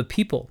all of the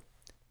people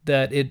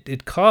that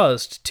it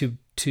caused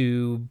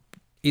to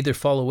either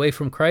fall away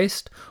from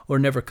Christ or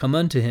never come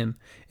unto him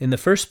in the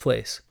first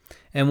place.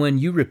 And when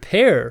you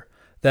repair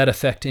that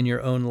effect in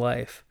your own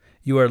life,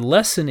 you are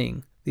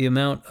lessening the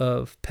amount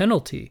of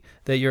penalty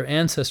that your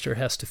ancestor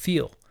has to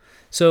feel.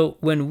 So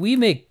when we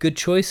make good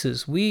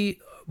choices, the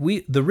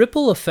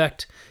ripple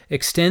effect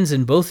extends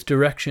in both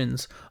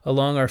directions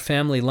along our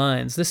family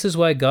lines. This is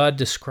why God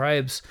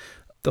describes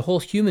the whole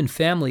human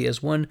family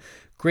as one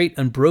great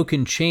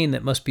unbroken chain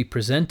that must be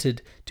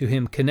presented to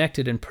him,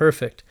 connected and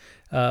perfect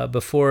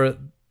before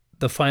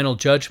the final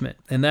judgment.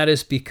 And that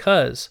is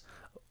because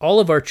all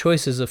of our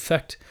choices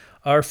affect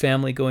our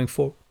family going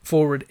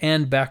forward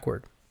and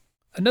backward.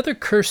 Another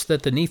curse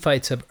that the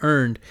Nephites have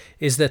earned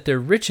is that their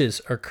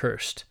riches are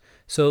cursed.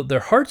 So their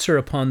hearts are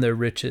upon their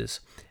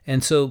riches.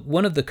 And so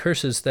one of the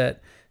curses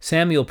that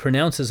Samuel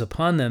pronounces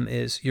upon them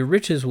is, your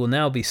riches will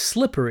now be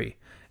slippery.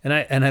 And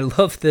I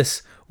love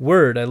this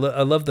word. I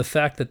love the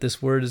fact that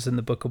this word is in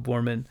the Book of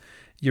Mormon.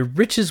 Your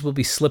riches will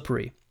be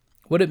slippery.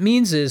 What it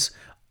means is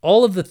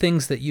all of the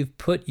things that you've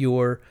put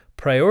your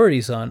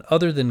priorities on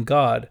other than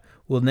God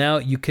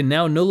you can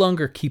now no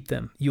longer keep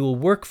them. You will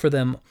work for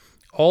them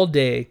all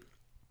day,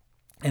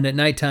 and at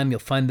nighttime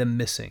you'll find them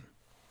missing.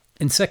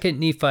 In 2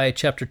 Nephi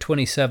chapter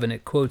 27,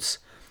 it quotes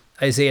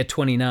Isaiah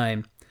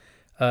 29.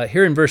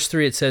 Here in verse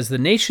 3 it says, the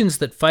nations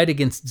that fight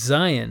against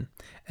Zion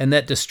and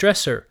that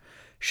distress her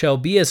shall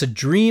be as a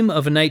dream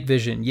of a night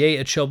vision, yea,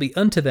 it shall be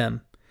unto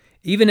them,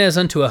 even as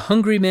unto a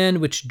hungry man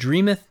which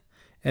dreameth,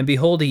 and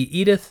behold, he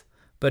eateth,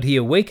 but he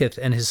awaketh,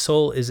 and his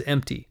soul is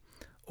empty.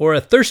 Or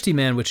a thirsty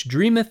man which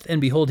dreameth, and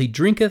behold, he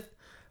drinketh,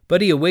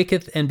 but he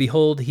awaketh, and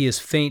behold, he is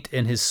faint,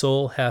 and his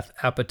soul hath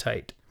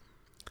appetite.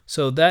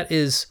 So that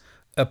is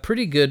a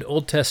pretty good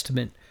Old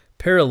Testament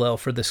parallel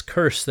for this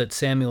curse that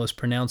Samuel is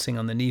pronouncing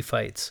on the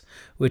Nephites,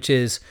 which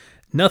is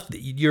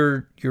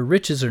your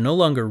riches are no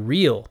longer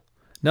real.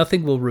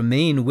 Nothing will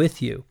remain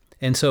with you.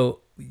 And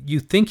so you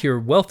think you're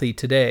wealthy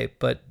today,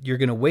 but you're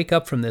going to wake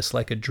up from this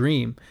like a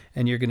dream,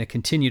 and you're going to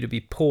continue to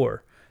be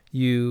poor.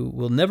 You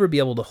will never be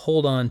able to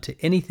hold on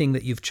to anything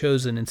that you've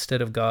chosen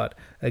instead of God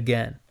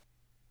again.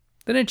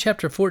 Then in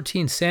chapter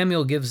 14,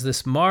 Samuel gives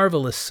this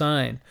marvelous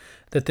sign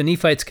that the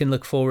Nephites can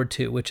look forward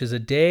to, which is a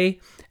day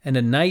and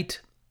a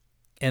night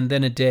and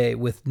then a day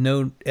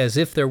as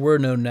if there were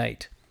no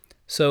night.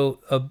 So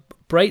a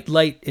bright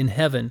light in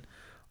heaven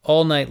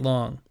all night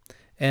long.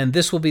 And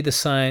this will be the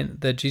sign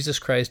that Jesus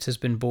Christ has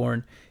been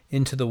born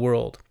into the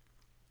world.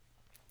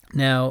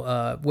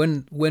 Now,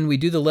 when we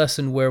do the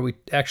lesson where we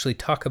actually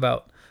talk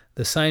about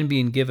the sign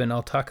being given,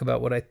 I'll talk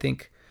about what I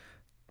think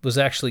was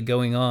actually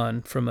going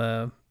on from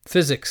a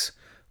physics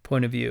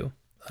point of view.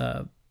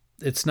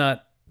 It's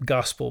not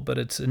gospel, but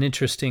it's an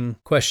interesting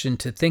question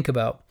to think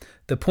about.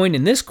 The point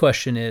in this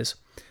question is,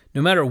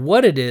 no matter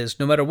what it is,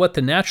 no matter what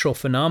the natural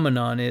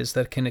phenomenon is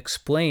that can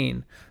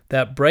explain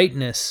that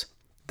brightness,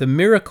 the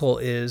miracle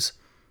is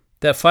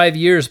that 5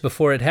 years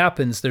before it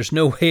happens, there's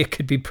no way it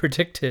could be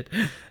predicted.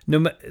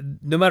 No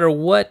matter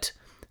what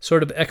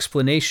sort of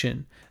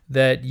explanation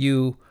that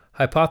you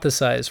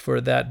hypothesize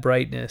for that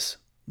brightness,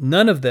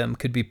 none of them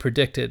could be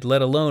predicted,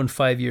 let alone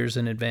 5 years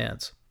in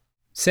advance.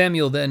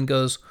 Samuel then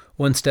goes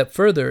one step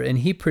further, and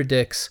he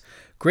predicts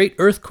great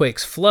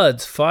earthquakes,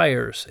 floods,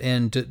 fires,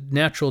 and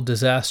natural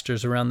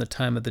disasters around the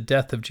time of the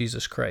death of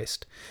Jesus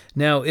Christ.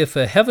 Now, if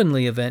a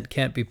heavenly event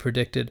can't be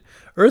predicted,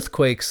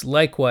 earthquakes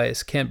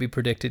likewise can't be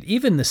predicted,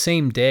 even the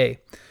same day.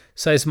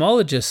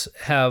 Seismologists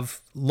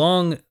have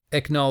long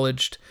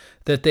acknowledged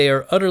that they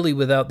are utterly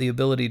without the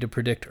ability to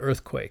predict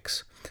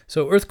earthquakes.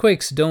 So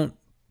earthquakes don't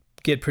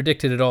get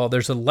predicted at all.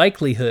 There's a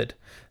likelihood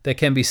that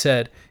can be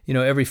said,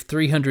 every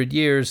 300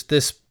 years,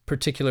 this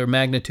particular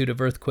magnitude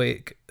of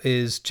earthquake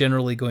is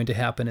generally going to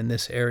happen in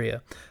this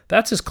area.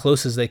 That's as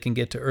close as they can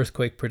get to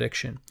earthquake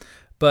prediction.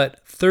 But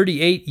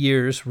 38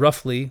 years,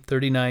 roughly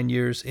 39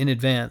 years in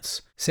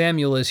advance,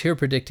 Samuel is here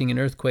predicting an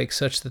earthquake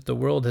such that the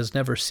world has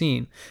never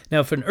seen.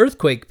 Now, if an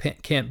earthquake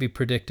can't be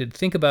predicted,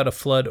 think about a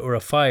flood or a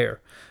fire.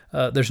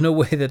 There's no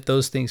way that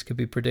those things could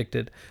be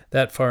predicted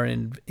that far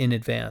in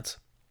advance.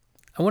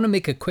 I want to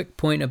make a quick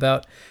point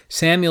about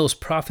Samuel's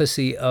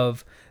prophecy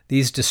of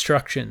these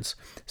destructions.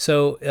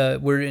 So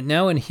we're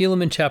now in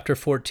Helaman chapter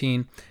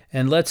 14,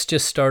 and let's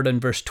just start on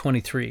verse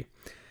 23.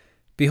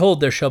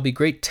 Behold, there shall be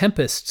great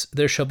tempests,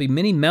 there shall be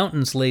many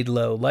mountains laid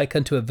low, like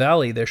unto a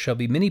valley, there shall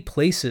be many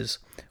places,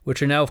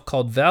 which are now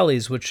called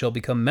valleys, which shall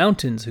become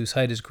mountains, whose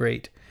height is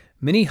great.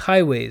 Many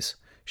highways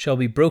shall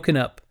be broken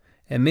up,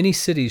 and many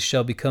cities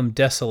shall become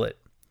desolate.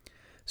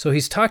 So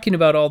he's talking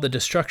about all the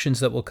destructions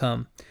that will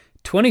come.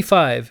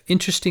 25,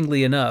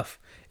 interestingly enough,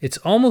 it's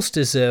almost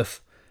as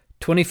if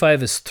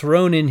 25 is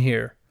thrown in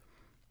here.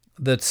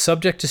 The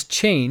subject is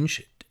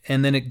changed,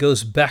 and then it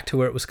goes back to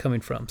where it was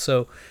coming from.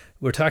 So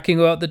we're talking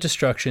about the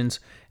destructions,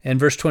 and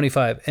verse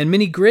 25, and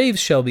many graves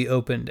shall be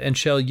opened, and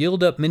shall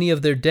yield up many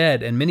of their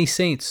dead, and many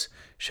saints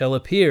shall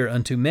appear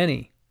unto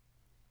many.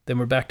 Then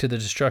we're back to the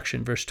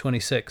destruction, verse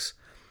 26.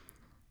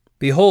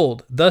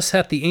 Behold, thus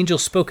hath the angel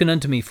spoken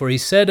unto me, for he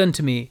said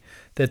unto me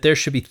that there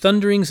should be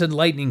thunderings and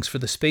lightnings for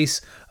the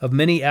space of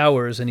many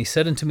hours. And he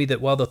said unto me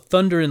that while the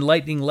thunder and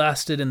lightning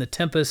lasted and the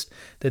tempest,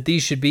 that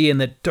these should be,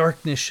 and that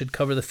darkness should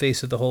cover the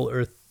face of the whole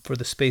earth for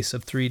the space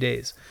of 3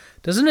 days.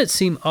 Doesn't it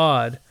seem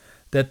odd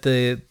that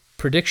the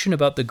prediction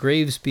about the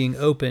graves being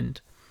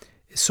opened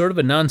is sort of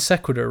a non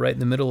sequitur right in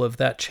the middle of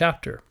that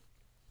chapter?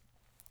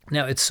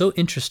 Now, it's so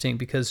interesting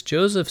because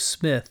Joseph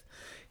Smith,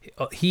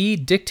 he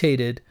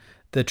dictated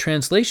the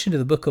translation of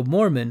the Book of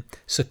Mormon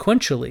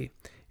sequentially.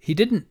 He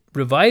didn't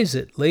revise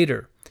it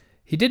later.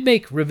 He did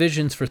make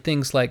revisions for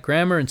things like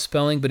grammar and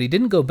spelling, but he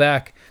didn't go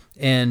back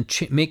and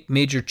make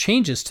major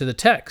changes to the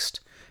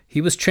text.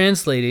 He was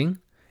translating,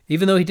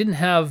 even though he didn't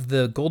have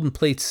the golden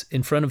plates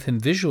in front of him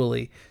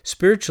visually.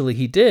 Spiritually,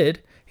 he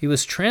did. He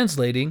was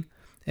translating,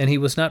 and he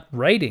was not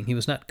writing. He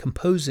was not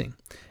composing.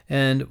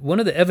 And one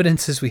of the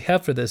evidences we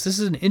have for this is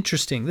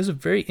a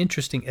very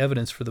interesting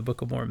evidence for the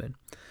Book of Mormon.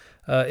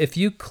 If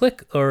you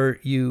click or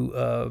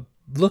you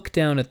look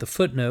down at the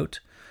footnote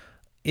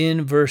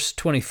in verse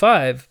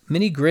 25,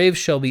 many graves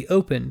shall be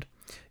opened,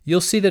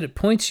 you'll see that it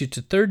points you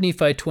to 3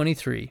 Nephi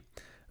 23,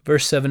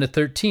 verse 7 to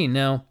 13.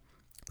 Now,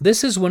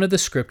 this is one of the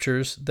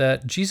scriptures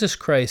that Jesus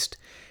Christ,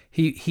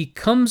 he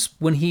comes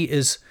when he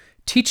is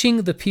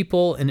teaching the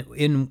people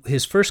in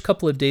his first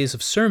couple of days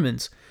of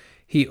sermons.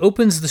 He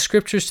opens the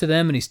scriptures to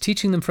them and he's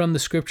teaching them from the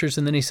scriptures.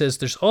 And then he says,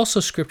 there's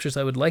also scriptures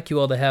I would like you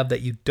all to have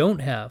that you don't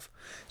have.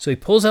 So he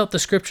pulls out the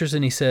scriptures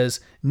and he says,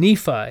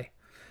 Nephi,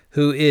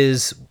 who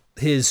is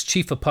his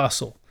chief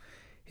apostle.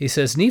 He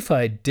says,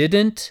 Nephi,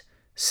 didn't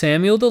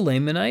Samuel the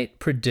Lamanite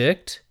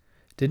predict,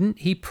 didn't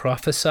he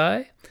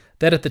prophesy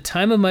that at the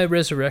time of my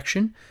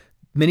resurrection,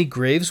 many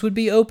graves would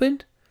be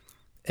opened?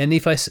 And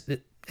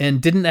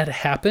didn't that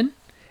happen?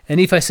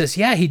 And Nephi says,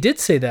 yeah, he did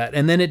say that.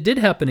 And then it did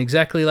happen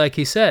exactly like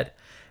he said.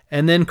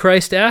 And then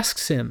Christ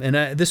asks him,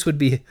 and this would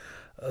be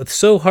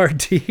so hard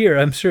to hear.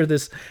 I'm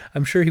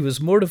sure he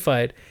was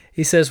mortified.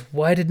 He says,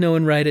 why did no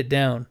one write it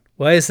down?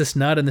 Why is this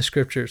not in the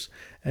scriptures?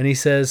 And he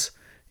says,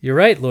 you're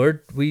right,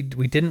 Lord, we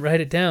didn't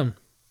write it down.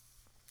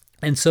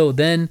 And so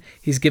then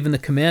he's given the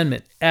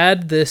commandment,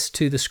 add this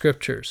to the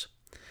scriptures.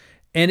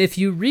 And if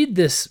you read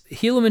this,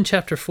 Helaman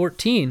chapter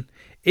 14,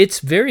 it's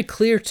very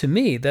clear to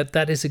me that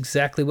that is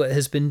exactly what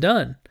has been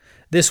done.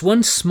 This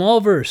one small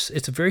verse,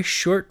 it's a very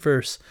short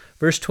verse,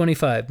 verse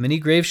 25, many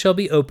graves shall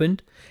be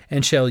opened,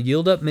 and shall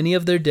yield up many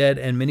of their dead,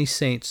 and many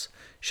saints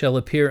shall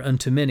appear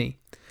unto many.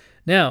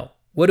 Now,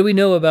 what do we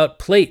know about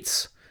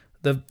plates?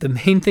 The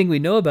main thing we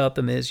know about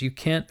them is you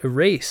can't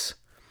erase.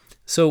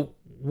 So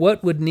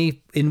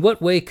in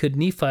what way could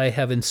Nephi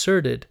have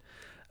inserted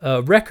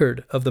a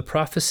record of the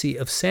prophecy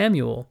of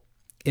Samuel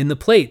in the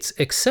plates,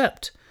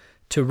 except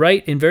to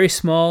write in very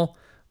small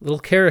little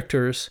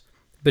characters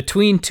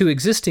between two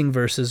existing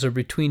verses or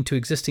between two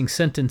existing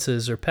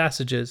sentences or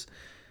passages,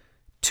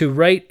 to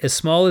write as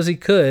small as he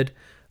could,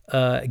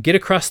 get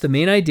across the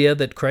main idea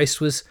that Christ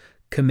was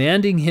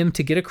commanding him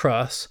to get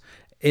across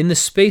in the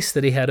space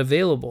that he had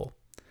available.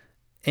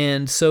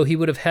 And so he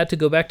would have had to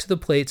go back to the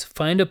plates,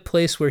 find a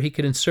place where he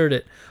could insert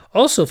it,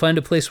 also find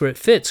a place where it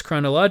fits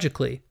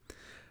chronologically.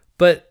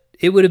 But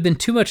it would have been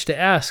too much to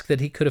ask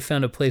that he could have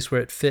found a place where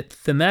it fit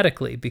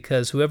thematically,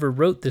 because whoever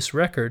wrote this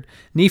record,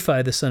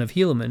 Nephi, the son of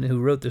Helaman, who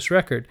wrote this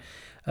record,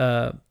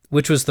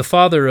 which was the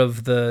father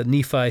of the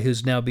Nephi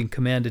who's now being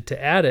commanded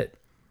to add it,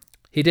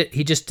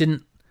 he just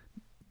didn't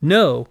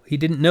know. He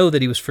didn't know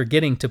that he was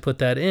forgetting to put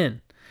that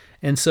in.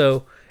 And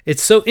so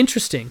it's so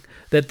interesting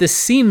that this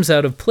seems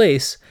out of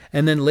place,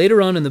 and then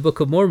later on in the Book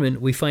of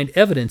Mormon, we find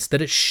evidence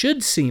that it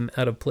should seem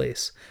out of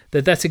place,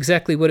 that that's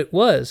exactly what it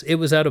was. It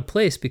was out of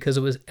place because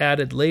it was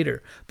added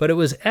later, but it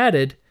was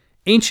added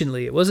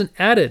anciently. It wasn't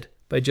added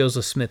by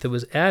Joseph Smith. It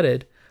was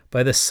added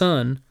by the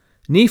son,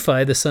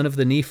 Nephi, the son of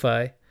the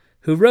Nephi,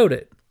 who wrote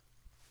it.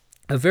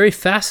 A very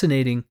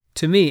fascinating,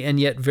 to me, and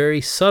yet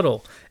very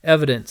subtle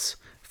evidence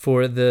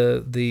for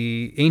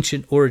the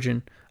ancient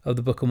origin of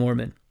the Book of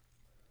Mormon.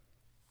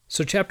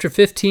 So chapter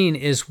 15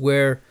 is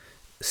where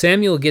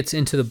Samuel gets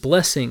into the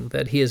blessing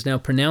that he is now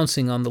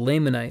pronouncing on the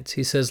Lamanites.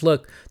 He says,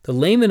 look, the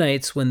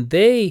Lamanites, when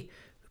they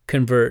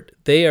convert,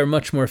 they are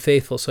much more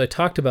faithful. So I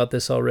talked about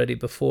this already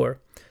before.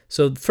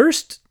 So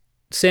first,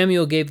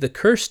 Samuel gave the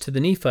curse to the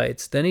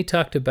Nephites. Then he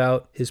talked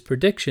about his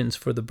predictions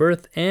for the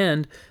birth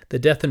and the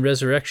death and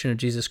resurrection of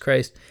Jesus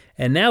Christ.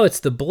 And now it's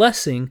the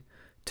blessing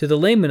to the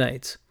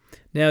Lamanites.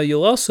 Now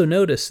you'll also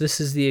notice this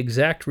is the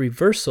exact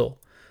reversal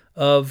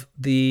of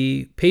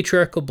the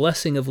patriarchal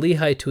blessing of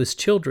Lehi to his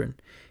children.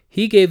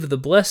 He gave the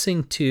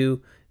blessing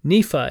to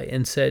Nephi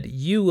and said,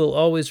 you will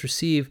always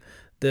receive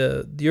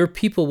your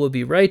people will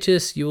be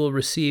righteous, you will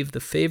receive the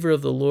favor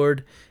of the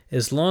Lord.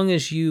 As long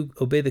as you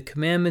obey the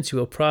commandments, you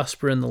will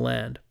prosper in the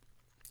land.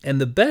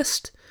 And the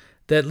best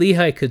that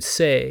Lehi could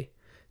say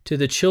to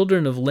the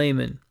children of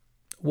Laman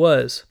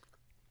was,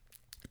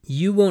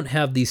 you won't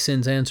have these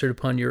sins answered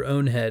upon your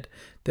own head.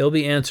 They'll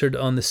be answered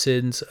on the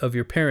sins of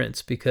your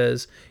parents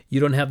because you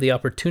don't have the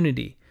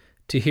opportunity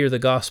to hear the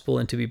gospel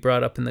and to be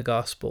brought up in the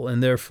gospel,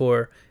 and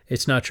therefore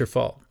it's not your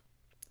fault.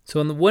 So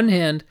on the one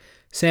hand,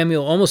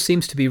 Samuel almost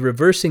seems to be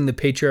reversing the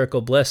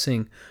patriarchal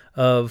blessing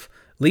of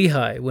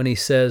Lehi when he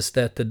says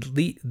that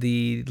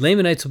the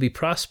Lamanites will be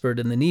prospered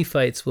and the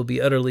Nephites will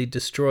be utterly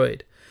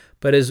destroyed.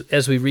 But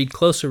as we read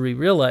closer, we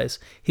realize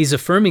he's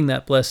affirming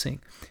that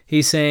blessing.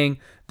 He's saying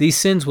these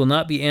sins will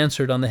not be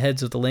answered on the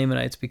heads of the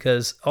Lamanites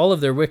because all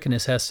of their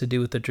wickedness has to do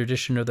with the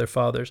tradition of their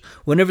fathers.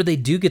 Whenever they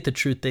do get the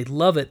truth, they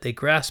love it, they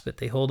grasp it,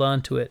 they hold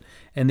on to it,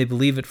 and they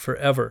believe it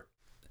forever.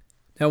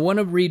 Now, I want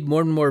to read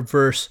more and more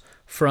verse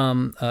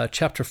from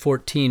chapter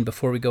 14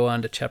 before we go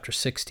on to chapter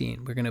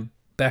 16. We're going to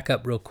back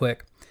up real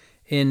quick.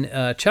 In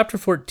chapter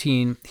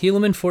 14,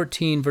 Helaman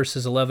 14,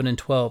 verses 11 and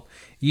 12,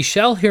 ye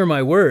shall hear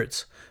my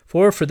words,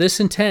 for this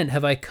intent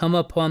have I come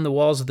upon the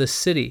walls of this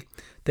city,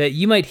 that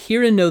ye might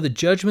hear and know the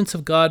judgments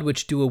of God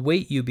which do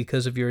await you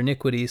because of your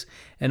iniquities,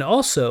 and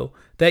also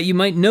that ye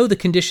might know the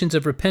conditions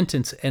of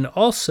repentance, and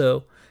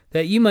also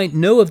that ye might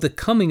know of the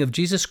coming of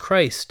Jesus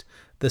Christ,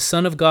 the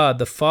Son of God,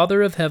 the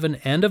Father of heaven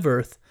and of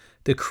earth,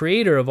 the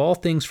Creator of all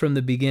things from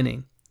the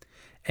beginning,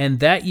 and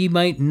that ye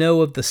might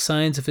know of the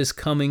signs of his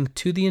coming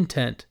to the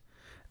intent,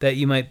 that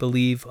ye might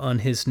believe on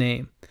his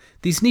name.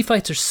 These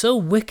Nephites are so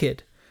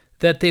wicked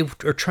that they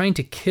are trying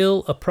to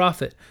kill a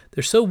prophet.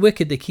 They're so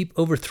wicked they keep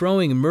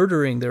overthrowing and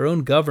murdering their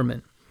own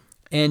government.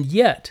 And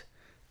yet,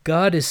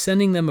 God is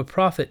sending them a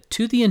prophet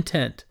to the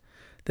intent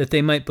that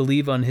they might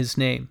believe on his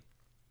name.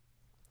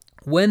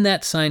 When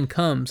that sign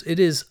comes, it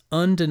is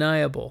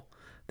undeniable.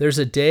 There's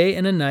a day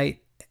and a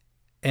night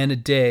and a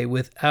day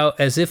without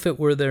as if there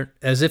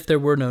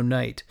were no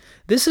night.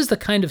 This is the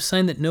kind of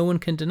sign that no one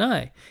can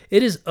deny.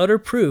 It is utter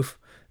proof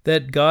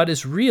that God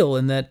is real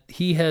and that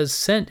he has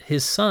sent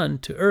his son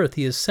to earth.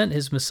 He has sent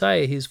his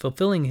Messiah. He is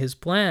fulfilling his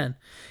plan.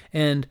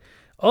 And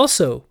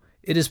also,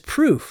 it is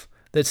proof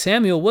that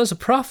Samuel was a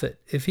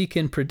prophet if he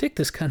can predict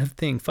this kind of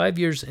thing 5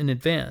 years in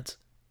advance.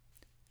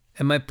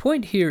 And my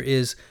point here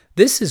is,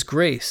 this is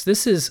grace.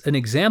 This is an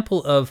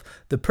example of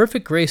the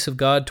perfect grace of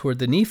God toward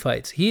the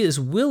Nephites. He is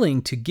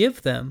willing to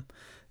give them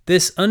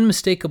this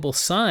unmistakable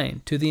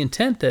sign to the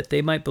intent that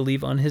they might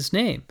believe on his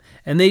name.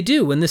 And they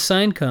do. When this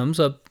sign comes,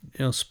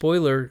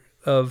 spoiler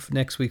of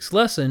next week's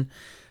lesson,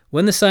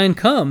 when the sign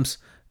comes,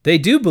 they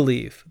do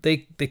believe. They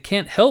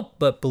can't help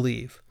but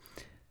believe.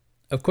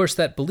 Of course,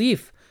 that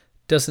belief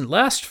doesn't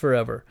last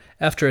forever.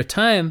 After a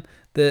time,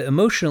 the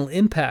emotional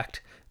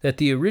impact that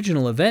the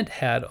original event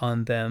had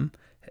on them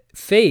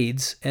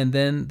fades, and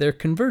then their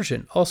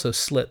conversion also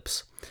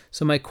slips.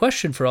 So my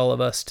question for all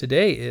of us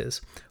today is,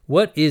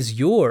 what is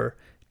your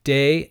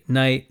day,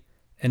 night,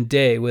 and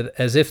day with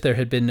as if there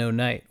had been no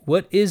night?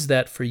 What is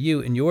that for you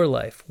in your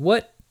life?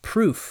 What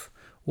proof,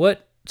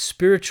 what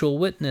spiritual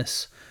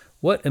witness,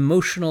 what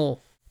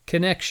emotional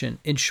connection,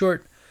 in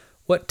short,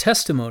 what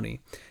testimony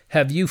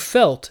have you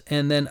felt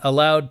and then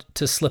allowed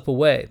to slip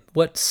away?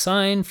 What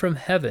sign from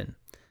heaven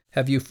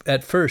have you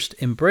at first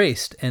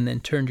embraced and then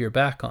turned your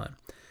back on?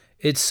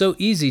 It's so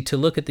easy to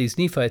look at these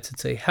Nephites and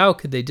say, how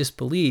could they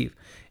disbelieve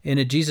in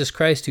a Jesus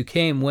Christ who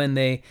came when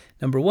they,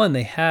 number one,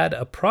 they had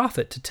a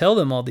prophet to tell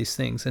them all these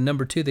things, and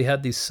number two, they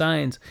had these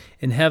signs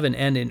in heaven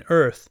and in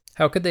earth.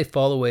 How could they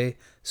fall away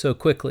so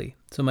quickly?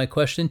 So my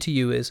question to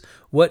you is,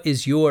 what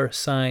is your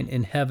sign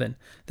in heaven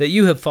that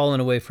you have fallen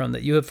away from,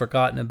 that you have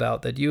forgotten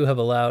about, that you have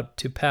allowed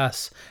to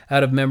pass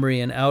out of memory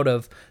and out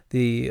of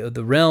the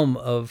realm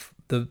of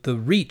the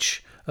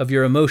reach of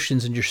your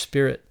emotions and your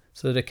spirit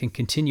so that it can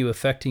continue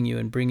affecting you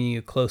and bringing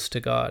you close to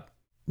God.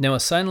 Now, a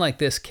sign like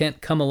this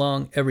can't come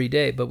along every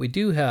day, but we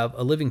do have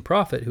a living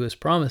prophet who has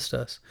promised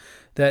us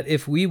that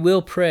if we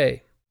will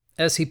pray,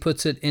 as he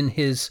puts it in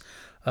his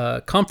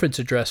conference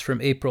address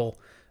from April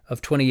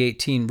of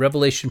 2018,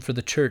 Revelation for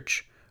the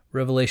Church,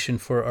 Revelation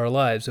for our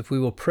lives. If we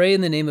will pray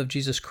in the name of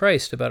Jesus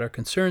Christ about our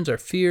concerns, our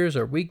fears,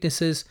 our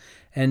weaknesses,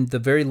 and the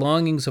very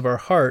longings of our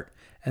heart,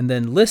 and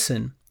then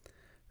listen,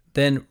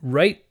 then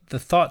write the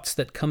thoughts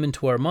that come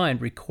into our mind,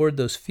 record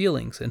those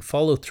feelings, and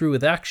follow through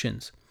with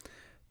actions.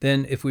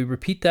 Then if we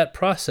repeat that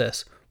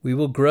process, we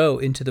will grow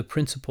into the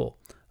principle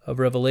of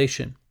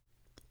revelation.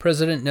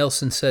 President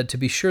Nelson said, "To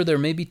be sure, there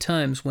may be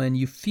times when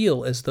you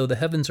feel as though the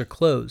heavens are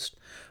closed,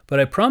 but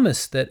I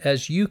promise that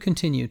as you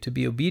continue to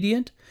be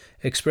obedient,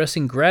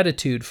 expressing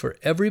gratitude for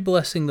every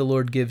blessing the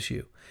Lord gives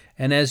you,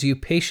 and as you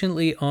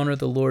patiently honor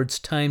the Lord's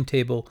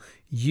timetable,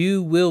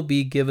 you will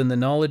be given the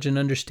knowledge and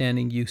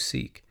understanding you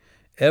seek.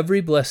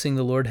 Every blessing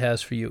the Lord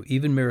has for you,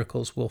 even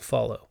miracles, will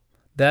follow."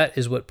 That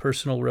is what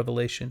personal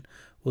revelation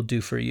will do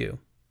for you.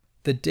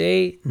 The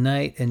day,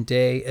 night, and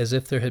day, as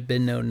if there had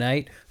been no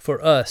night,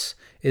 for us,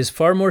 is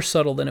far more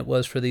subtle than it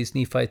was for these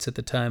Nephites at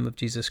the time of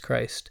Jesus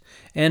Christ.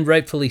 And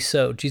rightfully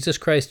so. Jesus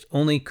Christ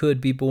only could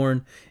be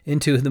born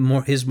into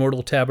his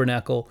mortal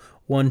tabernacle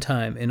one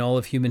time in all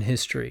of human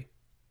history.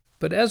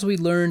 But as we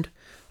learned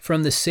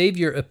from the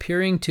Savior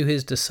appearing to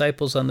his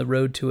disciples on the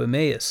road to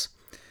Emmaus,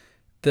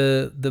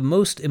 the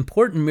most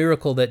important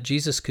miracle that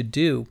Jesus could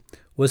do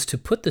was to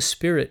put the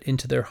Spirit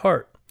into their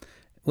heart.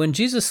 When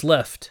Jesus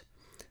left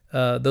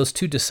those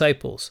two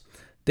disciples,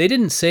 they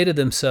didn't say to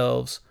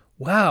themselves,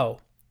 "Wow,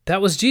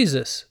 that was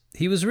Jesus.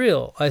 He was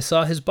real. I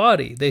saw his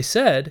body." They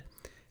said,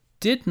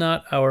 "Did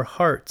not our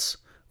hearts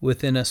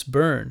within us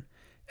burn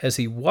as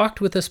he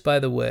walked with us by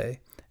the way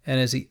and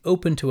as he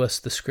opened to us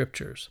the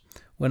scriptures?"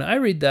 When I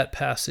read that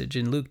passage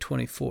in Luke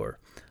 24,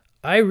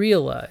 I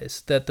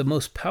realize that the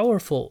most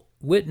powerful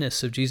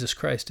witness of Jesus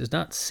Christ is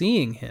not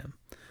seeing him,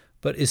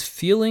 but is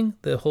feeling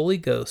the Holy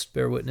Ghost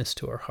bear witness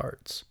to our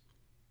hearts.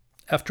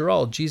 After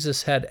all,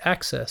 Jesus had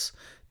access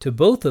to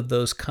both of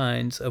those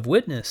kinds of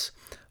witness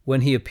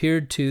when he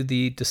appeared to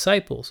the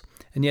disciples,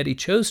 and yet he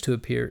chose to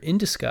appear in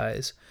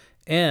disguise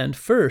and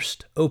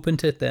first open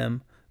to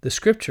them the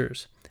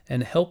scriptures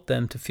and help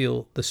them to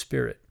feel the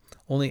Spirit.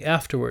 Only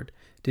afterward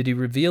did he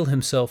reveal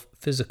himself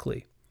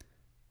physically.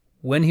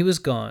 When he was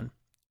gone,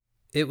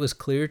 it was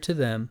clear to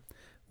them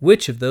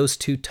which of those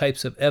two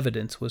types of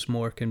evidence was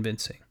more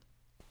convincing.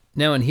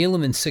 Now in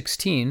Helaman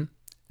 16,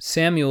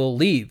 Samuel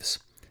leaves.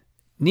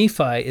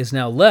 Nephi is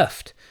now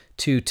left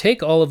to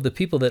take all of the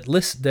people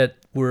that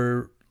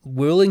were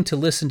willing to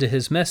listen to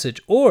his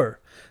message, or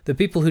the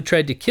people who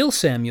tried to kill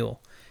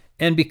Samuel,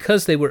 and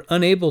because they were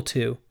unable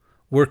to,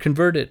 were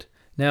converted.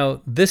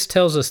 Now, this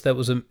tells us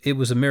that it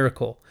was a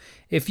miracle.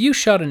 If you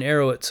shot an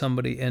arrow at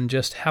somebody and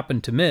just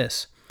happened to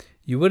miss,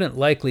 you wouldn't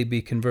likely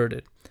be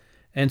converted.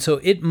 And so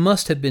it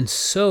must have been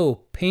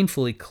so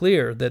painfully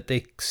clear that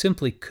they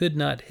simply could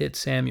not hit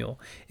Samuel.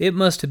 It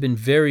must have been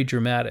very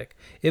dramatic.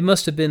 It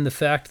must have been the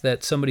fact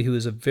that somebody who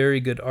is a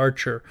very good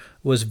archer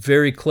was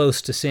very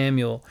close to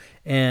Samuel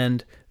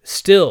and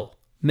still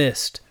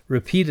missed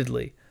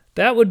repeatedly.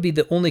 That would be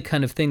the only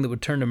kind of thing that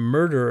would turn a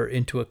murderer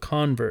into a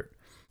convert.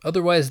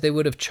 Otherwise, they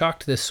would have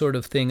chalked this sort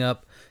of thing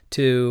up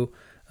to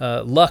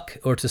luck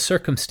or to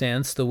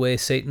circumstance, the way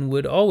Satan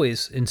would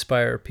always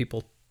inspire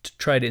people to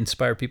try to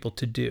inspire people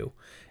to do.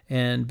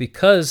 And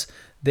because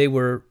they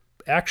were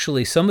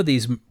actually, some of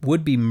these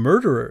would-be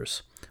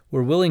murderers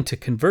were willing to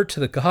convert to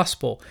the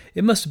gospel,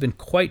 it must have been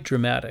quite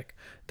dramatic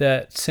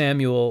that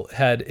Samuel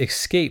had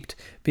escaped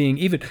being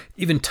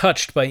even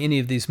touched by any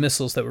of these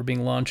missiles that were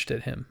being launched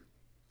at him.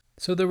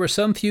 So there were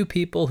some few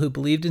people who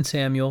believed in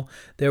Samuel.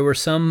 There were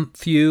some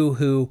few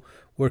who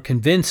were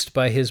convinced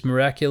by his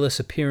miraculous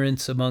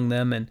appearance among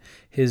them and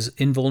his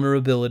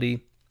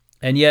invulnerability,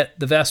 and yet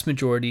the vast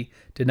majority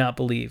did not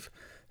believe.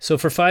 So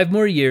for 5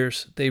 more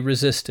years, they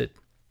resisted.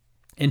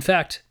 In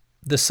fact,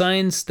 the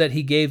signs that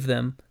he gave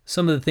them,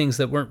 some of the things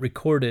that weren't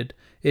recorded,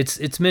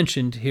 it's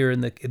mentioned here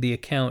in the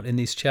account in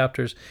these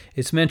chapters.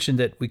 It's mentioned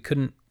that we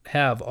couldn't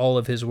have all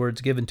of his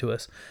words given to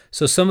us.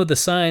 So some of the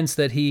signs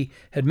that he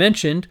had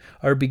mentioned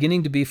are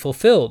beginning to be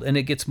fulfilled, and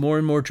it gets more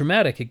and more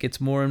dramatic. It gets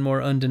more and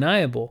more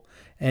undeniable.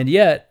 And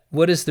yet,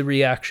 what is the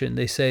reaction?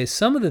 They say,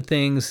 some of the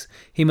things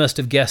he must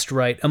have guessed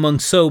right among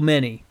so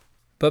many.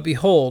 But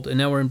behold, and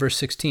now we're in verse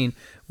 16,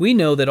 we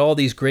know that all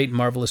these great and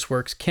marvelous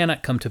works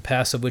cannot come to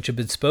pass of which have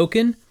been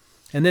spoken.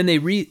 And then they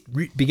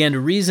began to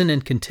reason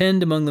and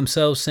contend among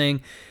themselves,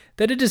 saying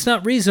that it is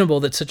not reasonable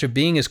that such a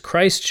being as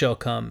Christ shall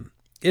come.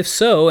 If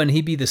so, and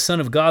he be the Son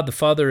of God, the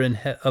Father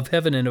of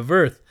heaven and of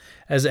earth,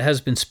 as it has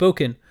been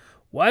spoken,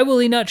 why will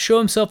he not show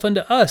himself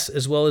unto us,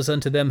 as well as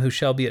unto them who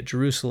shall be at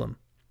Jerusalem?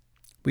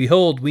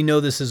 Behold, we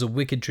know this is a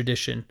wicked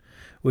tradition,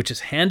 which is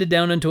handed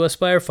down unto us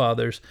by our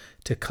fathers,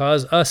 to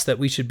cause us that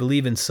we should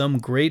believe in some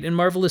great and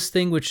marvelous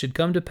thing which should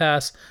come to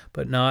pass,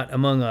 but not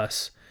among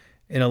us,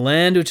 in a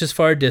land which is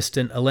far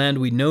distant, a land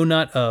we know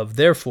not of.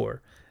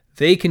 Therefore,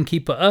 They can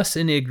keep us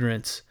in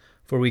ignorance,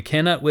 for we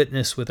cannot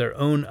witness with our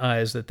own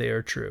eyes that they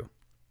are true.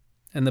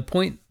 And the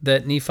point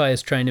that Nephi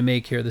is trying to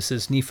make here, this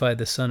is Nephi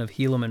the son of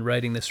Helaman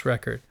writing this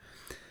record.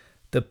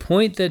 The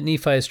point that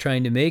Nephi is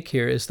trying to make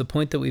here is the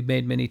point that we've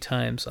made many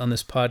times on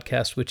this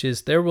podcast, which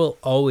is there will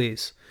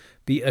always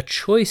be a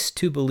choice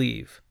to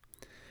believe.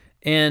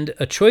 And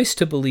a choice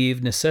to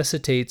believe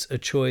necessitates a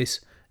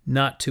choice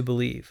not to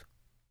believe.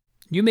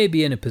 You may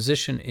be in a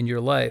position in your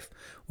life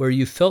where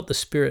you've felt the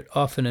Spirit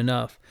often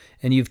enough,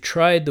 and you've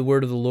tried the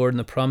word of the Lord and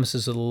the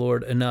promises of the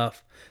Lord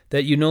enough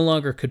that you no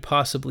longer could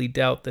possibly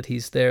doubt that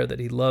He's there, that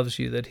He loves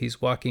you, that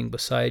He's walking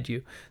beside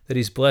you, that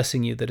He's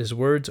blessing you, that His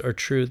words are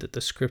true, that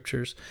the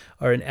Scriptures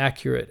are an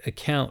accurate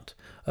account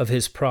of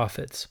His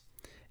prophets.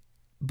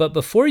 But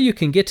before you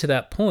can get to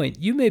that point,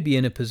 you may be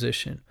in a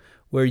position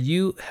where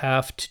you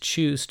have to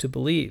choose to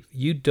believe.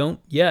 You don't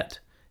yet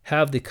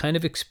have the kind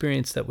of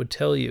experience that would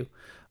tell you,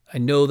 I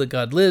know that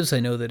God lives, I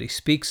know that He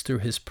speaks through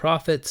His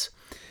prophets,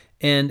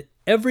 and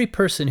every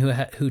person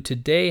who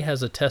today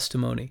has a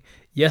testimony,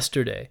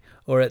 yesterday,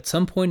 or at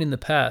some point in the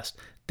past,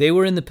 they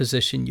were in the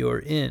position you're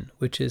in,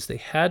 which is they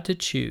had to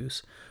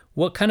choose,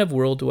 what kind of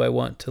world do I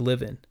want to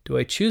live in? Do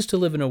I choose to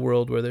live in a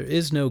world where there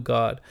is no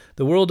God,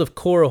 the world of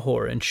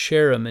Korihor and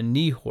Sherem and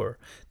Nehor,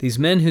 these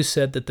men who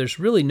said that there's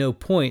really no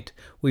point,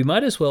 we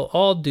might as well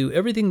all do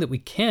everything that we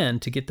can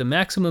to get the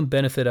maximum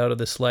benefit out of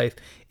this life,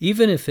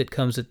 even if it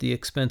comes at the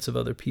expense of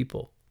other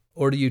people?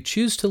 Or do you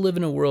choose to live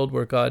in a world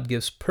where God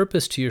gives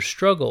purpose to your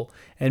struggle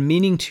and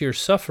meaning to your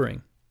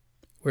suffering,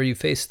 where you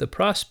face the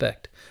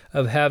prospect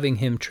of having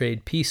Him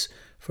trade peace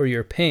for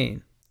your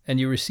pain, and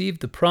you receive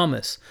the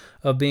promise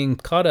of being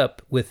caught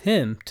up with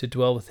Him to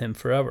dwell with Him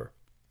forever?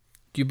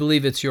 Do you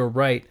believe it's your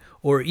right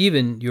or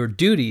even your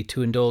duty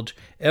to indulge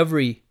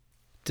every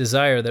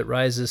desire that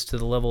rises to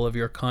the level of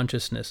your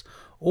consciousness?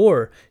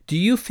 Or do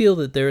you feel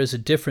that there is a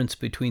difference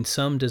between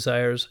some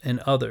desires and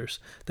others,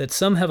 that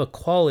some have a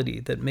quality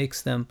that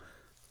makes them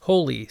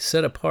holy,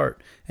 set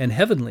apart, and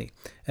heavenly,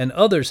 and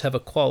others have a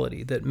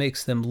quality that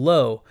makes them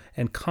low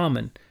and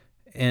common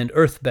and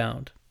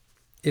earthbound?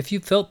 If you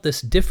felt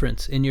this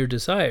difference in your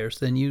desires,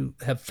 then you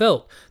have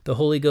felt the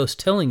Holy Ghost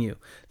telling you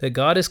that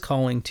God is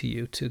calling to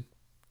you to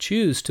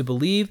choose to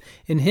believe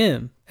in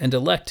Him and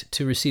elect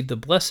to receive the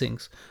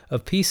blessings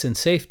of peace and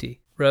safety,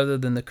 rather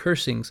than the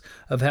cursings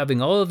of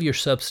having all of your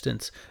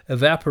substance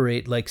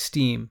evaporate like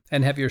steam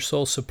and have your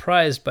soul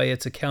surprised by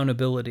its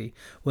accountability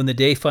when the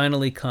day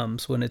finally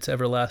comes when it's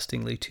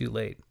everlastingly too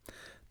late.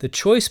 The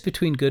choice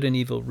between good and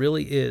evil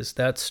really is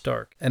that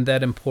stark and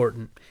that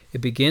important. It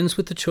begins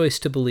with the choice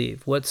to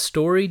believe. What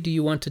story do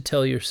you want to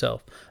tell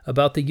yourself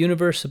about the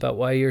universe, about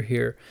why you're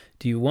here?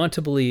 Do you want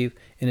to believe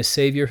in a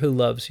Savior who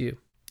loves you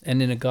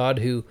and in a God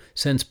who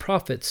sends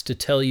prophets to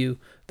tell you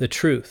the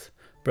truth?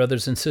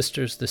 Brothers and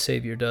sisters, the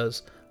Savior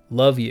does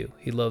love you.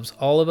 He loves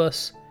all of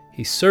us.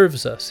 He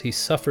serves us. He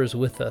suffers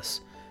with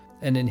us.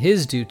 And in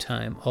His due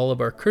time, all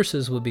of our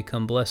curses will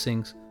become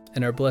blessings,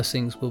 and our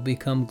blessings will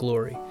become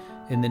glory.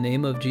 In the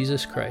name of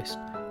Jesus Christ,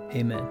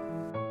 amen.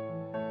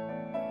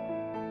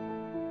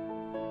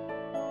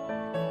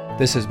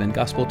 This has been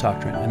Gospel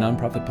Doctrine, a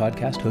nonprofit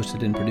podcast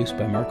hosted and produced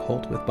by Mark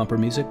Holt with bumper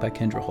music by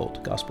Kendra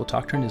Holt. Gospel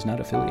Doctrine is not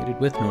affiliated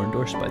with nor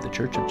endorsed by The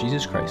Church of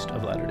Jesus Christ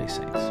of Latter-day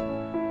Saints.